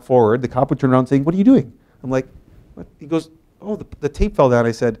and walk forward. The cop would turn around saying, "What are you doing?" I'm like, "What?" He goes, "Oh, the tape fell down."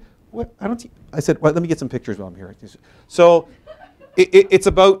 I said, "What? I don't see." I said, "Well, let me get some pictures while I'm here." So it's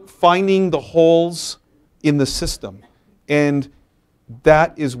about finding the holes in the system. And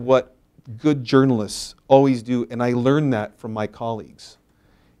that is what good journalists always do. And I learned that from my colleagues.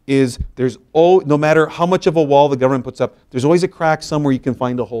 Is no matter how much of a wall the government puts up, there's always a crack somewhere you can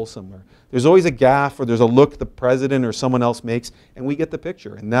find a hole somewhere. There's always a gaffe or there's a look the president or someone else makes, and we get the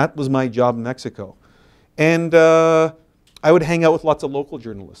picture. And that was my job in Mexico. And I would hang out with lots of local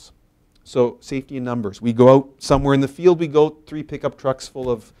journalists. So safety in numbers. We go out somewhere in the field, we go 3 pickup trucks full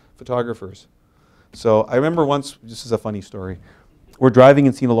of photographers. So I remember once, this is a funny story. We're driving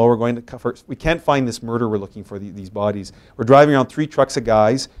in Sinaloa, we're going to cover, we can't find this murder we're looking for, these bodies. We're driving around 3 trucks of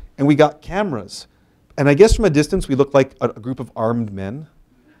guys, and we got cameras. And I guess from a distance, we looked like a group of armed men.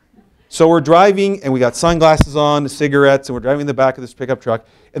 So we're driving, and we got sunglasses on, cigarettes, and we're driving in the back of this pickup truck,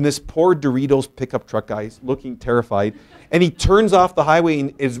 and this poor Doritos pickup truck guy is looking terrified, and he turns off the highway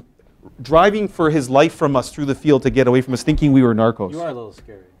and is driving for his life from us through the field to get away from us, thinking we were narcos. You are a little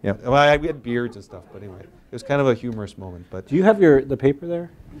scary. Yeah, well, we had beards and stuff, but anyway, it was kind of a humorous moment. But Do you have the paper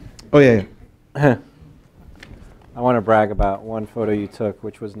there? Oh yeah. I want to brag about one photo you took,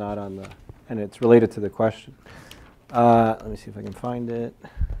 which was not on and it's related to the question. Let me see if I can find it.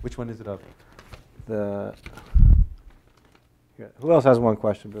 Which one is it of? Who else has one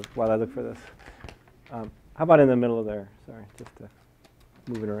question while I look for this? How about in the middle of there? Sorry, just to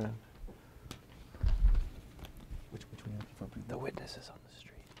move it around. Which one? The witnesses on the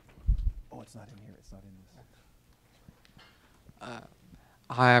street. Oh, it's not in here. It's not in this.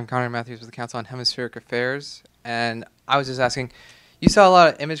 Hi, I'm Connor Matthews with the Council on Hemispheric Affairs, and I was just asking, you saw a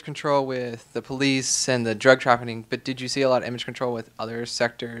lot of image control with the police and the drug trafficking, but did you see a lot of image control with other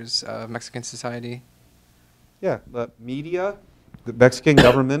sectors of Mexican society? Yeah, the media, the Mexican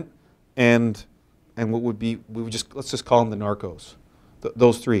government, and what would be, let's just call them the narcos,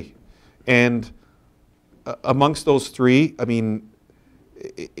 those 3. And amongst those 3, I mean,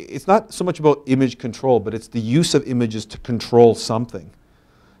 it's not so much about image control, but it's the use of images to control something.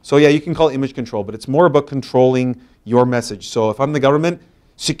 So yeah, you can call it image control, but it's more about controlling your message. So if I'm the government,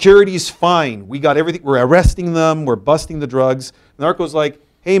 security's fine. We got everything. We're arresting them. We're busting the drugs. Narco's like,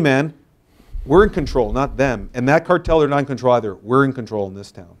 hey man, we're in control, not them. And that cartel, they're not in control either. We're in control in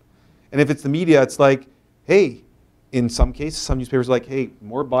this town. And if it's the media, it's like, hey, in some cases, some newspapers are like, hey,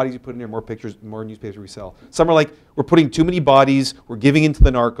 more bodies you put in there, more pictures, more newspapers we sell. Some are like, we're putting too many bodies, we're giving in to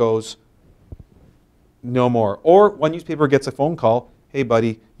the narcos, no more. Or one newspaper gets a phone call, hey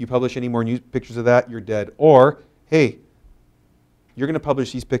buddy, you publish any more pictures of that, you're dead. Or, hey, you're going to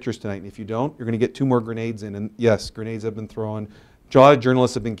publish these pictures tonight, and if you don't, you're going to get 2 more grenades in. And yes, grenades have been thrown. A lot of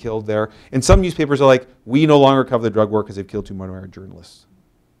journalists have been killed there. And some newspapers are like, we no longer cover the drug war because they've killed 2 more of our journalists.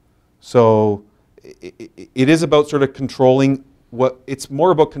 So it is about sort of controlling it's more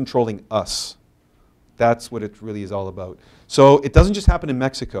about controlling us. That's what it really is all about. So it doesn't just happen in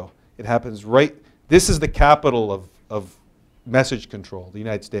Mexico. It happens this is the capital of message control, the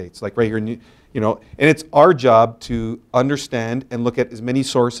United States, like right here, and it's our job to understand and look at as many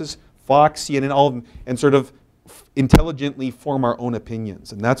sources, Fox, CNN, all of them, and sort of intelligently form our own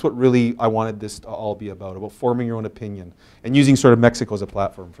opinions. And that's what really I wanted this to all be about forming your own opinion and using sort of Mexico as a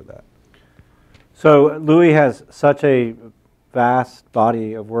platform for that. So Louie has such a vast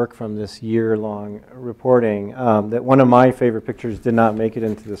body of work from this year-long reporting that one of my favorite pictures did not make it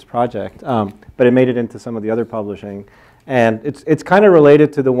into this project, but it made it into some of the other publishing. And it's kind of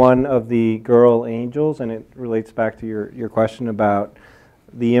related to the one of the girl angels, and it relates back to your question about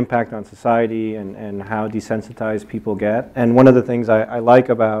the impact on society and how desensitized people get. And one of the things I like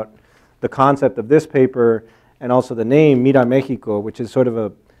about the concept of this paper and also the name Mira Mexico, which is sort of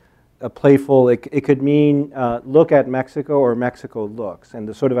a playful, it could mean look at Mexico or Mexico looks, and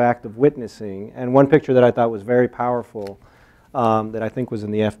the sort of act of witnessing. And one picture that I thought was very powerful that I think was in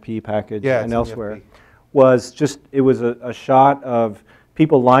the FP package and elsewhere was it was a shot of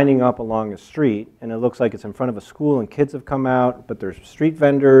people lining up along a street, and it looks like it's in front of a school and kids have come out, but there's street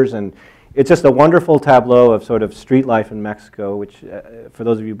vendors, and it's just a wonderful tableau of sort of street life in Mexico, which for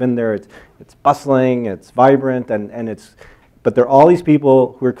those of you who've been there, it's bustling, it's vibrant, but there are all these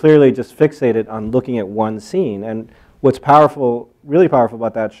people who are clearly just fixated on looking at one scene. And what's powerful, really powerful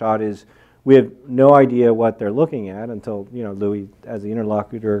about that shot is we have no idea what they're looking at until, you know, Louie, as the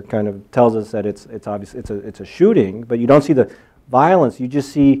interlocutor, kind of tells us that it's obvious it's a shooting, but you don't see the violence. You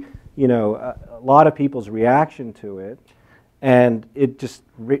just see, you know, a lot of people's reaction to it, and it just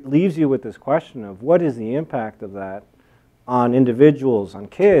leaves you with this question of what is the impact of that on individuals, on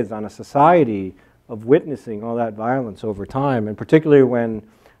kids, on a society, of witnessing all that violence over time, and particularly when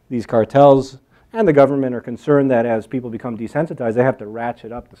these cartels and the government are concerned that as people become desensitized, they have to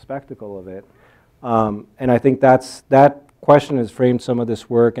ratchet up the spectacle of it. And I think that question has framed some of this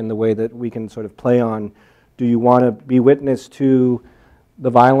work in the way that we can sort of play on, do you want to be witness to the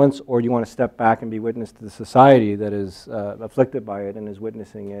violence, or do you want to step back and be witness to the society that is afflicted by it and is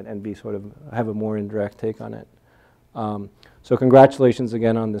witnessing it, and be sort of have a more indirect take on it. So congratulations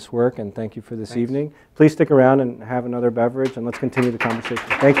again on this work, and thank you for this evening. Please stick around and have another beverage, and let's continue the conversation.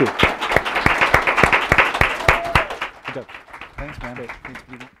 Thank you. Good job. Thanks, man.